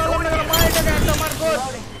মারতে পারলাম না কেন? মার এটাকে একটা মার কোড।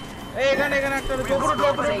 এই এখানে একটা উপরে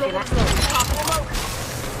drop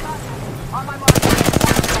On my mark.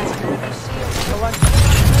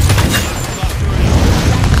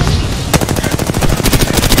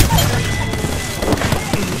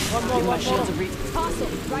 One more.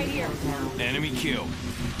 Hostile, right here. Enemy kill.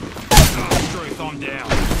 Strength on down.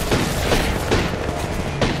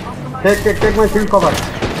 Take my shield cover.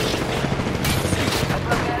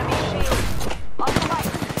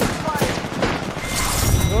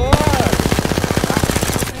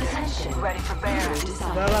 Ready for bear.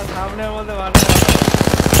 দাদা সামনের মধ্যে মারতে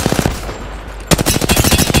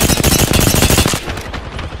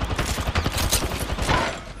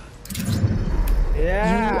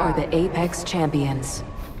You are the Apex champions.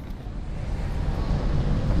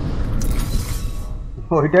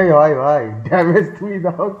 ওইটাই হয় ভাই ড্যামেজ তুমি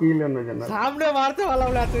দাও কিল অন্য জানা সামনে মারতে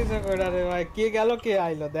পারলাম না তুই কইরা রে ভাই কে গেল কে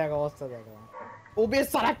আইলো দেখ অবস্থা দেখ ও বেশ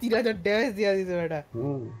সারা 3000 ড্যামেজ দিয়া দিছে বেটা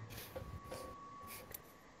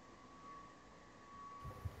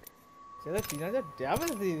সেটা 3000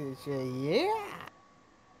 ড্যামেজ দিয়ে দিছে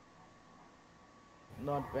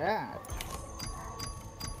not bad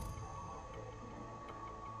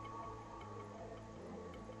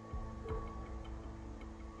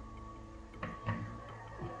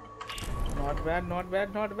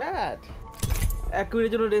not bad এক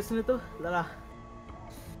মিনিটের জন্য রেস্ট নে তো দাঁড়া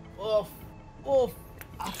ওফ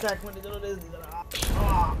আচ্ছা এক মিনিটের জন্য রেস্ট দাঁড়া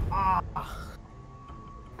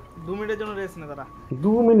 2 মিনিটের জন্য রেস্ট নে দাঁড়া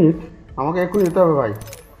 2 মিনিট আমাকে এক্ষুনি যেতে হবে ভাই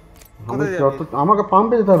আমাকে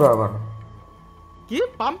পাম্পে যেতে হবে আবার কি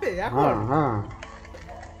পাম্পে এখন হ্যাঁ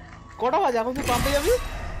কটা বাজে এখন তুই পাম্পে যাবি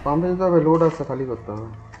পাম্পে যেতে হবে লোড আসছে খালি করতে হবে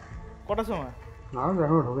কটার সময় আর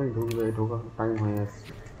এখন ঢোকা টাইম হয়ে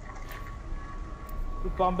যাচ্ছে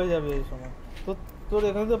তুই পাম্পে যাবে এই সময় তো তোর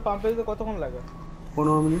এখানে তো পাম্পে যেতে কতক্ষণ লাগে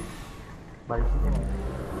 15 মিনিট বাইক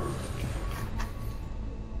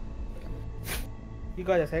কি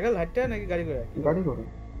কাজ সাইকেল হাঁটতে নাকি গাড়ি করে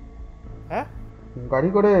হ্যাঁ গাড়ি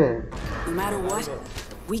করে No matter what,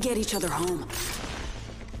 we get each other home.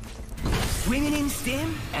 Swimming in stem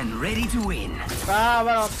and ready to win.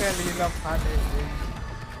 আবার ওকে লিখা ফাটে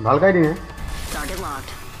ভালকাই দিনে Target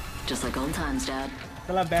locked. Just like old times, Dad.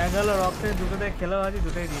 তাহলে ব্যাঙ্গালোর রকতে দুটোতে খেলা আছে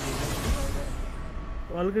দুটোই দিয়ে দিই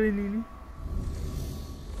already Nini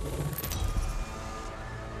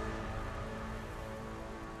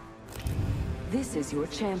This is your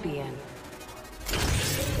champion.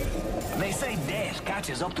 They say death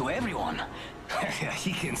catches up to everyone.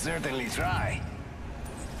 He can certainly try.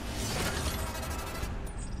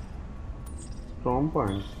 Strong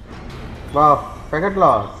point. Wow, packet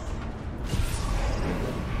loss.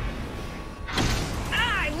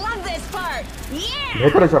 I love this part. Yeah.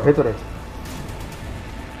 ভেতরে সব ভেতরে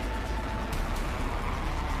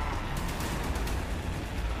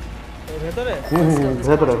ভেতরে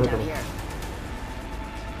ভেতরে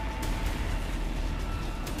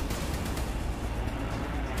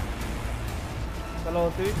তাহলে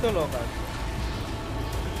অতিরিক্ত লোক আছে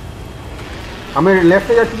আমি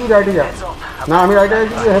লেফটে যাচ্ছি তুই রাইটে যা না আমি রাইটে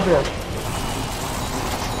যাচ্ছি তুই হেঁটে যা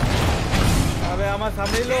আরে আমার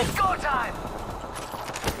সামনেই লোক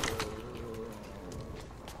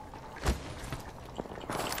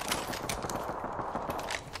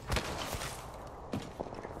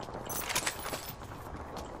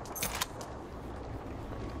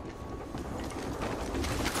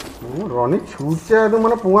রনি ছুটছে একদম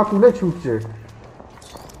মানে পোঙা তুলে ছুটছে।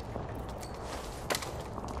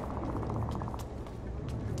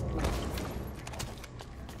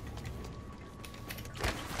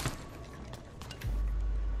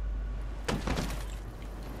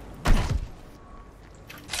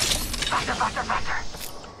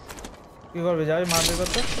 কি করবে যাবে মারবে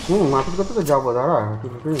করতে? মারপিট করতে তো যাবো, দাঁড়া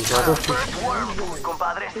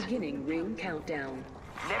Beginning ring countdown.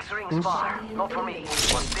 Next ring's far, not for me,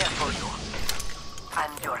 but there for you.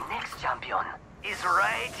 And your next champion is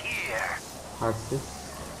right here. আচ্ছা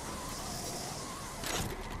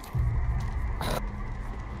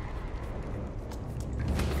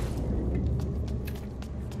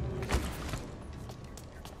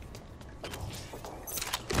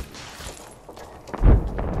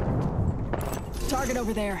Target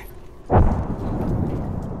over there.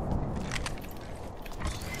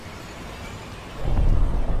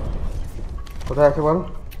 কোথায় আছে বল?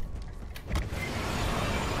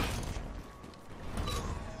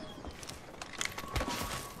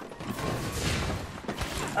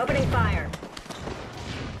 Opening fire.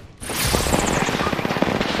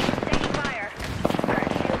 Taking fire.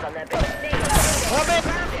 Shields on that bit. হবে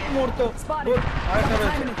মুহূর্ত। Spotted. আরেকটা Double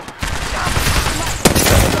রয়েছে। timing it.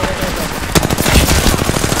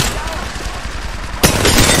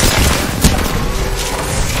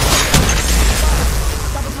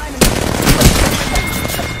 Double timing it.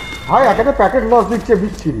 ভাই একাতে packet loss দিচ্ছে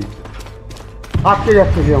বিচ্ছিরি, আটকে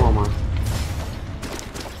যাচ্ছে যে আমার।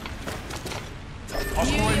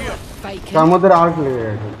 তার মধ্যে আর্ট লেগে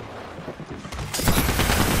গেছে।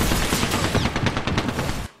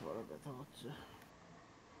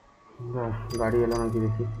 গাড়ি এলো নাকি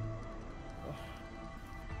দেখি।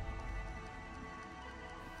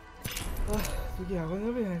 তুই কি এখন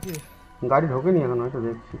যাবি নাকি? গাড়ি ঢোকেনি এখন, হয়তো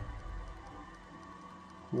দেখছি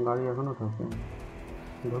গাড়ি এখনো ঢোকে।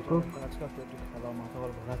 ঢোকো কাজ করতে একটু খেলা, মাথা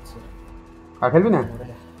বল ঘোরাচ্ছে। আর খেলবি না?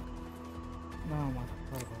 না মাথা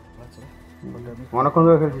বল ঘোরাচ্ছে। অনেকক্ষণ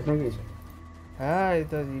ধরে খেলছিস নাকি? হ্যাঁ এই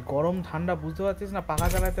তো গরম ঠান্ডা বুঝতে পারছিস না, পাখা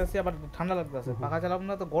চালাতে আসি আবার ঠান্ডা লাগতেছে, পাখা চালাবো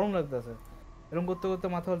না তো গরম লাগতেছে, এরকম করতে করতে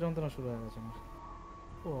মাথা বল যন্ত্রণা শুরু হয়ে গেছে আমার।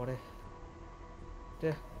 ওরে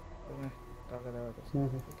টাকা দেওয়া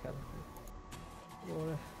খেলা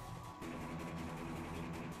ওরে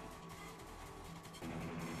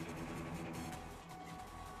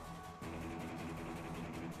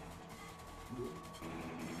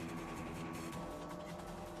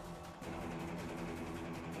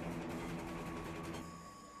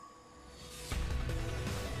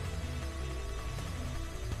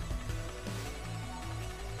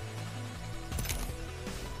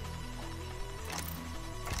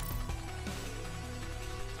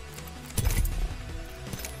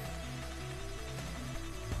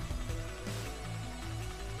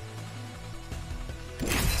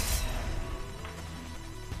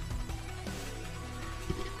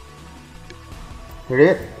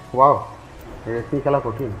রেত, ওয়াও রেত নিয়ে খেলা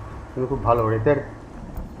কঠিন কিন্তু খুব ভালো। রেতের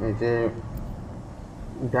এই যে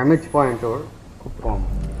ড্যামেজ পয়েন্ট ওর খুব কম,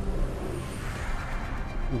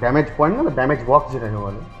 ড্যামেজ পয়েন্ট না, ড্যামেজ বক্স যেটাকে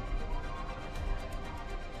বলে।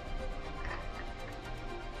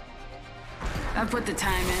 I've put the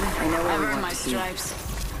time in. I know where I've we earned want my to be. stripes.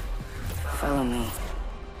 Follow me.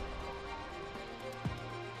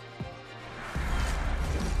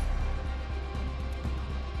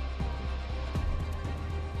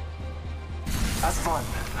 As one,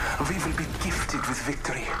 we will be gifted with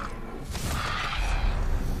victory.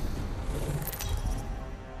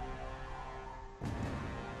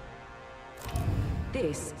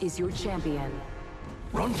 This is your champion.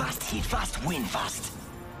 Run fast, hit fast, win fast.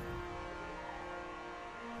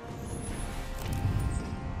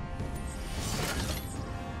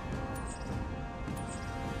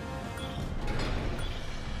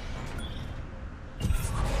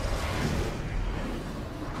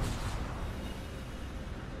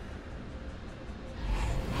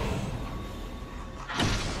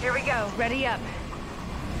 Here we go. Ready up.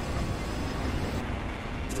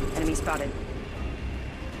 Enemy spotted.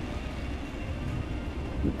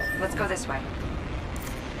 Let's go this way.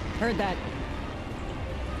 Heard that.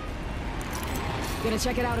 Gonna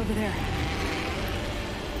check it out over there.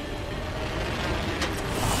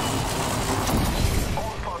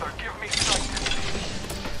 All Father, give me sight.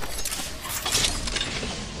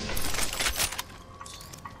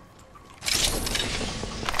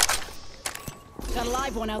 Got a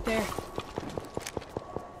live one out there.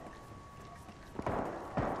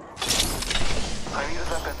 I need a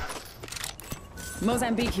weapon.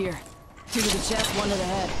 Mozambique here. 2 to the chest, 1 to the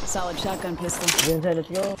head. Solid shotgun pistol.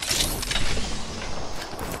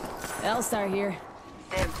 L-Star here.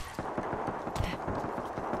 Dibs.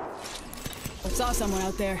 Saw someone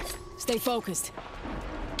out there. Stay focused.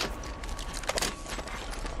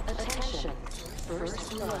 Attention. First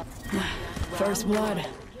blood. First blood.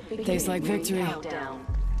 Tastes like victory.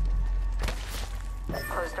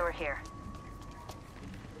 Closed door here.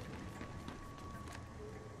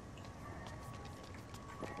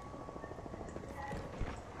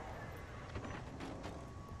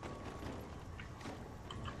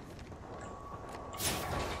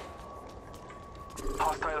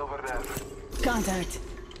 Hostile over there. Contact.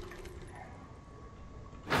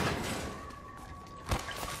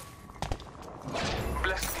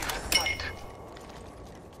 Bless me with sight.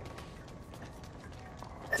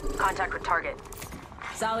 Contact with target.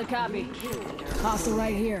 Solid copy. Hostile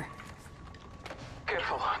right here.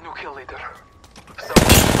 Careful, new kill leader.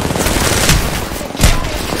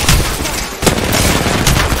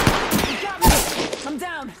 I'm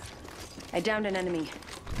down. I downed an enemy.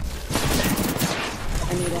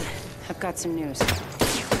 Anita, I've got some news.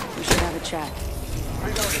 We should have a chat.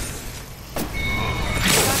 Reloading.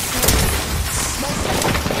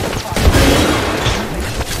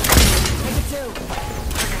 Take it two.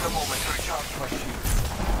 Taking a moment to recharge my shield.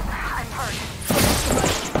 I'm hurt.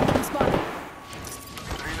 I'm spotted.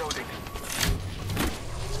 Reloading.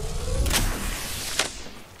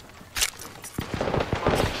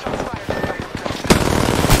 Shots fired.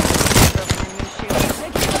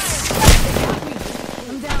 Take it fire.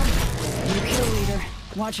 I'm down. New kill leader.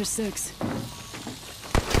 Watch your six.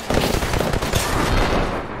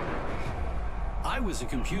 I was a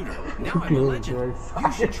computer. Now I'm a legend.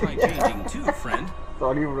 You should try changing too, friend.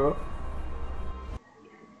 Sorry, bro.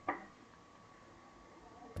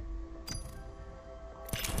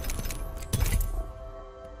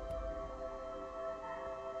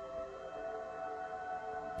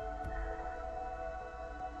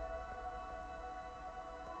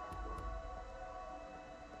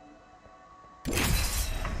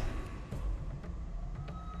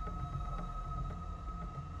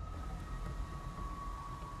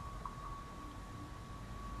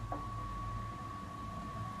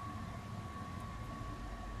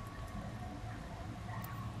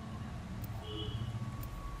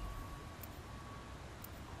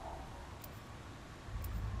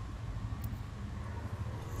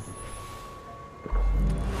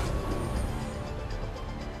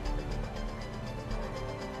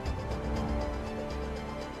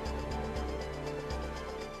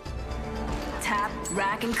 Tap,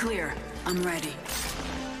 rack, and clear. I'm ready.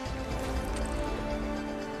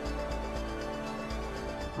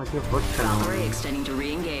 Gallery extending to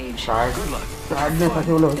re-engage. Good luck.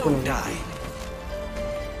 Don't die.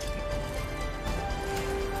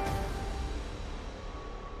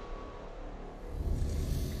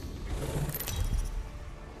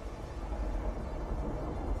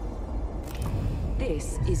 This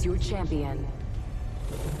is your champion.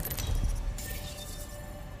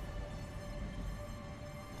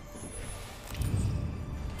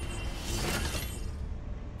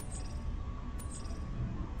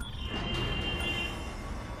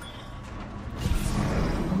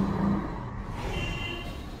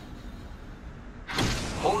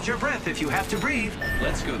 Hold your breath if you have to breathe.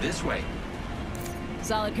 Let's go this way.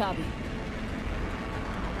 Solid copy.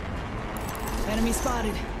 Enemy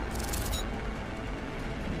spotted.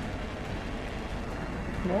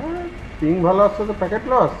 Ping ভালো আসছে তো packet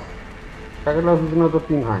loss জন্য তো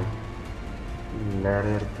ping high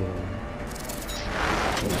ল্যারের ping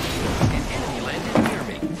An enemy landed near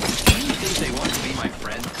me. Do you think they want to be my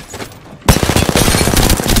friend?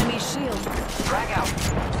 Enemy shield. Frag out.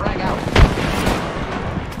 Frag out.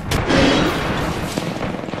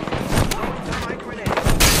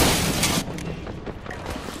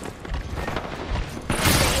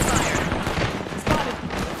 Spotted.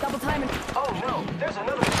 Double timing. Oh no, there's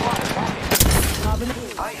another squad attacking.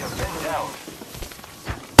 I have been down.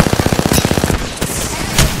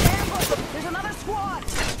 There's another squad.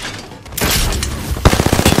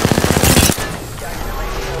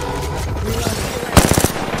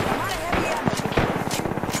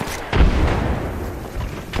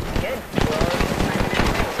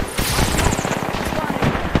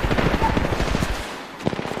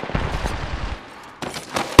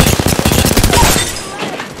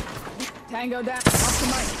 Tango down. Off the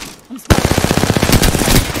mic. I'm spotted.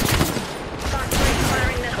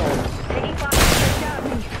 Firing missiles. Taking fire. Got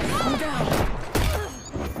me. I'm down.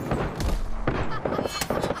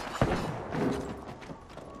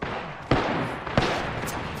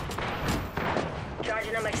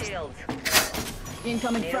 Charging on my shields.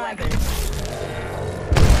 Incoming frag.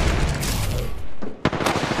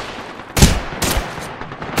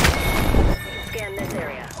 Scan this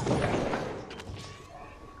area.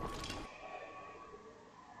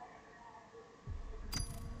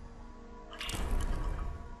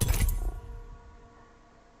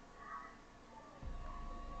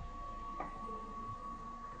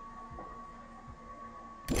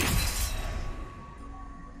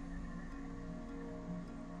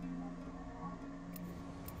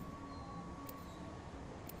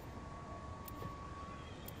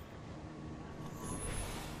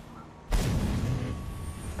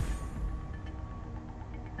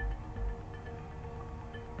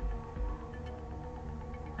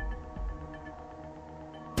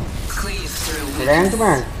 Rank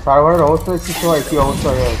match server अवस्था की अवस्था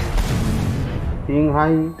হয়ে আছে ping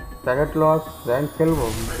high packet loss rank খেলবো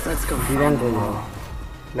D rank হয়ে যাবে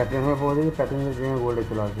প্ল্যাটিনামে পৌঁছে গেছি প্ল্যাটিনামে গেমে গোল্ডে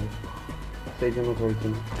চলে আসবে সেই জন্য খেলছি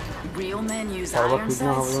সার্ভার ঠিক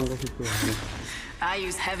না হবে বন্ধ কিছু I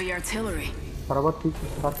use heavy artillery. Server ঠিক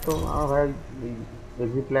থাকতো ভাই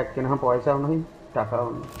এক্সিট ল্যাগ কেন পয়সাও নেই টাকাও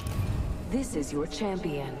নেই This is your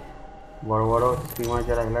champion. বড় বড় স্ট্রিমার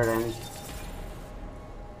যারা খেলা র‍্যাঙ্ক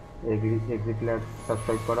এক্সিট ল্যাগ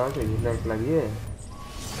সাবস্ক্রাইব করা আছে এক্সিট ল্যাগ লাগিয়ে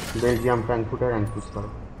বেলজিয়াম ফ্র্যাঙ্কফুটে র‍্যাঙ্ক পুশ করো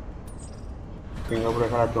সিঙ্গাপুরে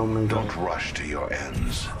খেলা জম নেই Don't rush to your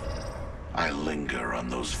ends. I linger on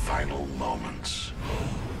those final moments.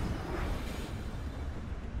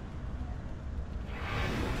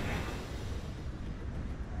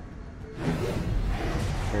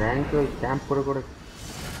 Rank ওই ক্যাম্প করে করে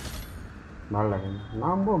ভালো লাগে না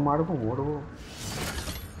নামবো মারবো মরবো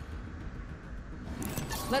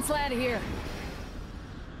Let's land here.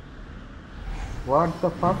 What the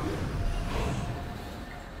fuck?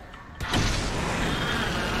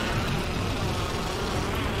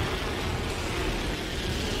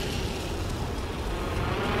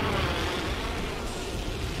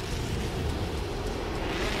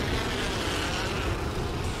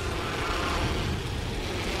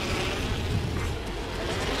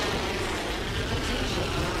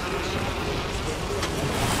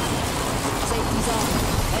 Safety's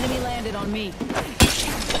off. Enemy landed on me.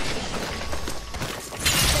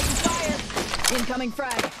 Taking fire. Incoming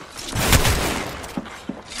frag.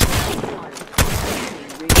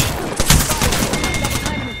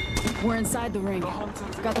 We're inside the ring.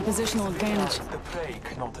 Got the positional advantage. The prey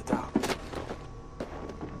cannot adapt.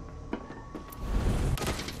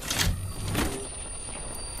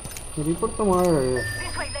 Report তো মারা যায়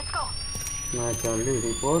This way, let's go. না Charlie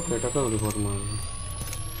report এটা তো report মারা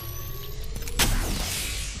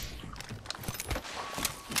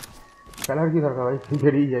খেলার কি দরকার ভাই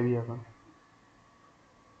বেরিয়ে যাবি এখন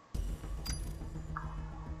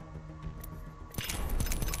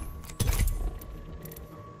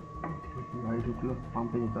ভাই ঢুকলো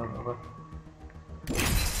পাম্পে যেতে হবে আবার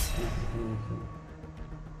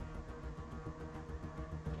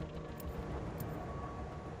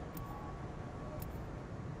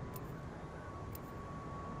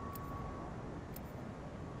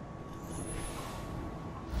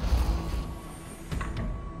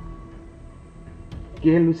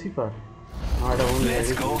কে Lucifer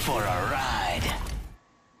Let's go for a ride.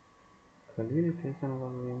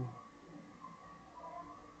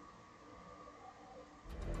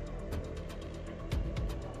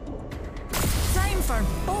 Time for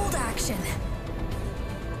bold action.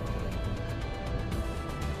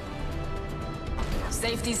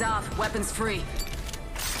 Safety's off. Weapons free.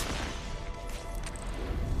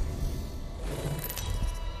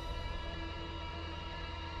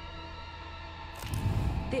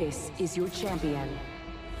 This is your champion.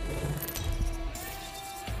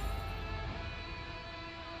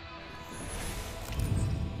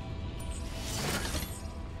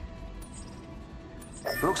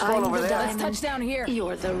 Looks full over there. Let's touch down here.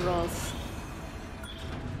 You're the Roth.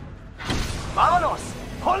 Vámonos!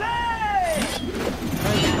 ¡Olé!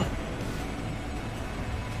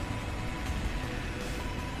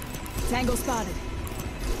 Tango spotted.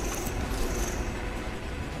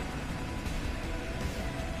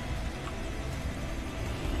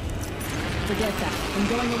 Forget that. I'm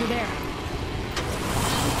going over there.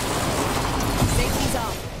 Safety's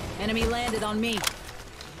off. Enemy landed on me.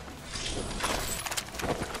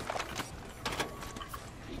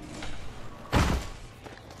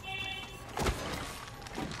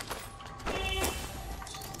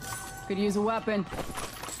 Could use a weapon.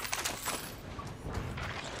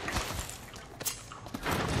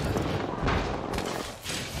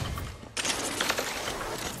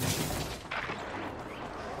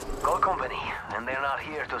 Gold company, and they're not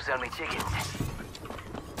here to sell me chickens.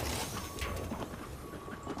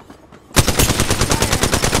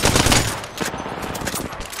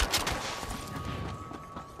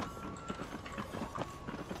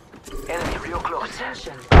 Enemy real close.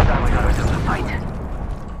 Attention. Time we got ourselves a fight.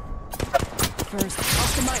 First,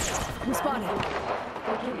 off the mic. I'm spotted.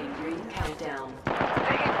 Beginning ring countdown.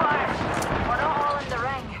 Taking fire. We're not all in the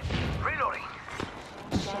ring. Reloading.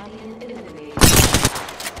 Champion eliminated.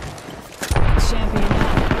 Champion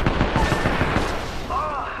out.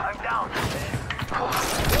 Oh, I'm down.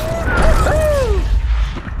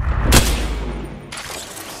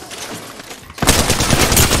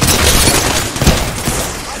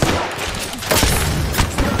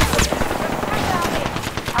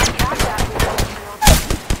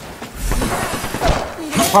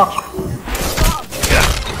 Fuck.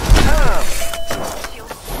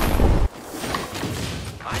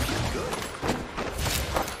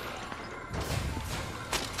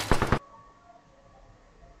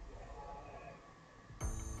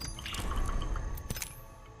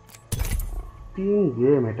 তিন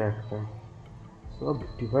game এটা একটা সব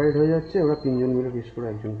divide হয়ে যাচ্ছে ওরা তিনজন মিলে বেশ করে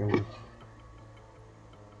একজনকে মারছে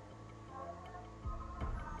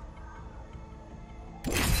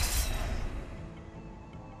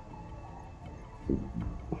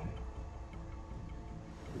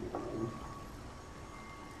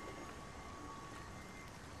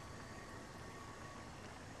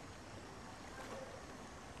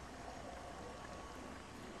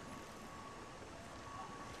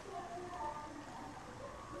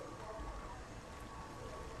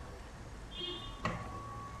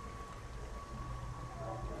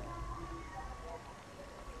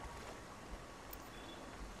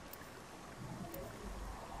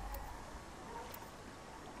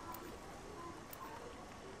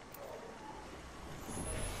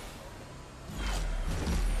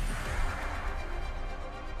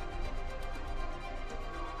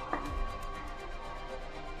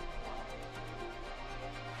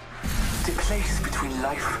The place between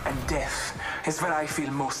life and death is where I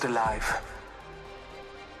feel most alive.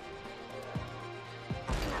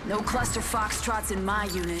 No cluster foxtrots in my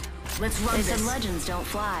unit. Let's run They this. said legends don't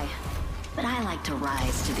fly, but I like to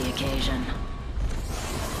rise to the occasion.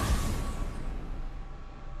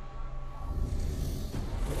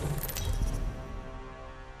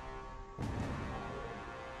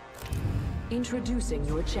 Introducing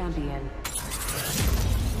your champion.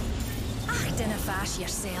 Ah, dinna fash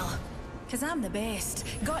yourself. Cause I'm the best.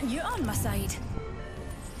 Got you on my side.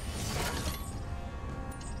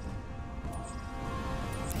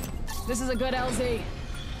 This is a good LZ.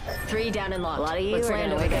 3 down and locked. A lot of you Let's are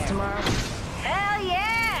land gonna over wake there up tomorrow. Hell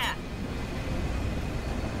yeah!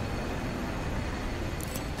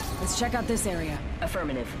 Let's check out this area.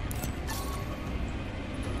 Affirmative.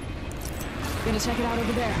 Gonna check it out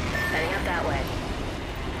over there. Heading up that way.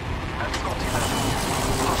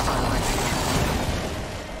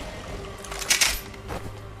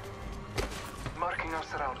 Marking our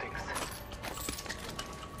surroundings.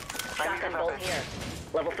 Shotgun bolt here.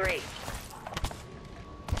 Level 3.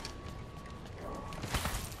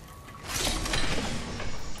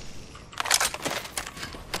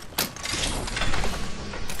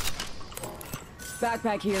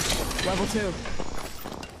 Backpack here. Level 2.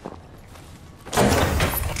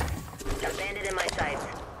 Got a bandit in my sights.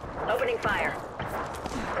 Opening fire.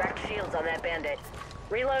 Cracked shields on that bandit.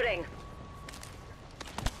 Reloading.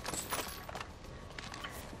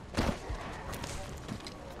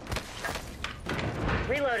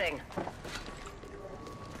 Reloading.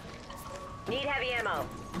 Need heavy ammo.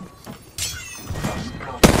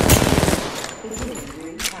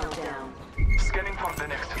 Scanning for the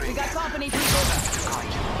next ring. We got company, people.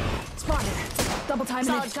 Spotted. Double time.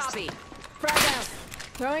 Solid copy. Frag out.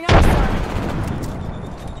 Throwing out a star.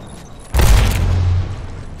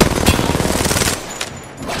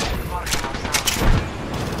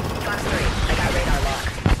 Fox 3, I got radar lock.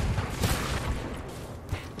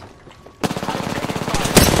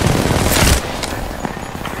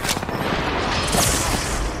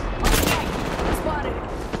 Spotted.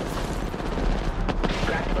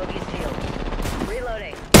 Cracked bogey's shield.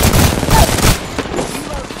 Reloading.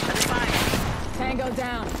 Reload. Under fire. Tango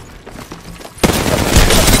down.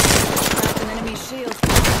 Cracked an enemy's shield.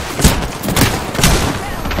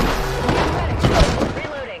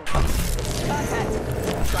 Reloading. Contact.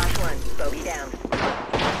 Flash 1, bogey down.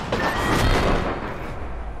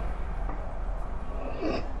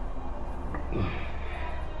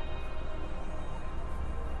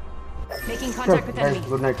 Making contact with enemy.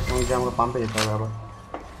 Good night আমাকে আমাকে পাম্পে যেতে হবে আবার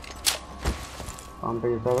পাম্পে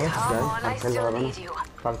যেতে হবে যাই আর খেলতে হবে না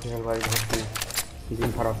কালকে খেলবো আজ হচ্ছে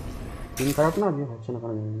না দিন খারাপ না আজকে হচ্ছে না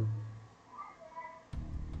কোনো দিন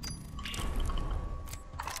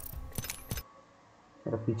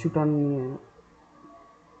এটা পিছু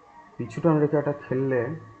টান রেখে একটা খেললে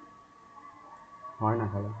হয় না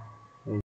খেলা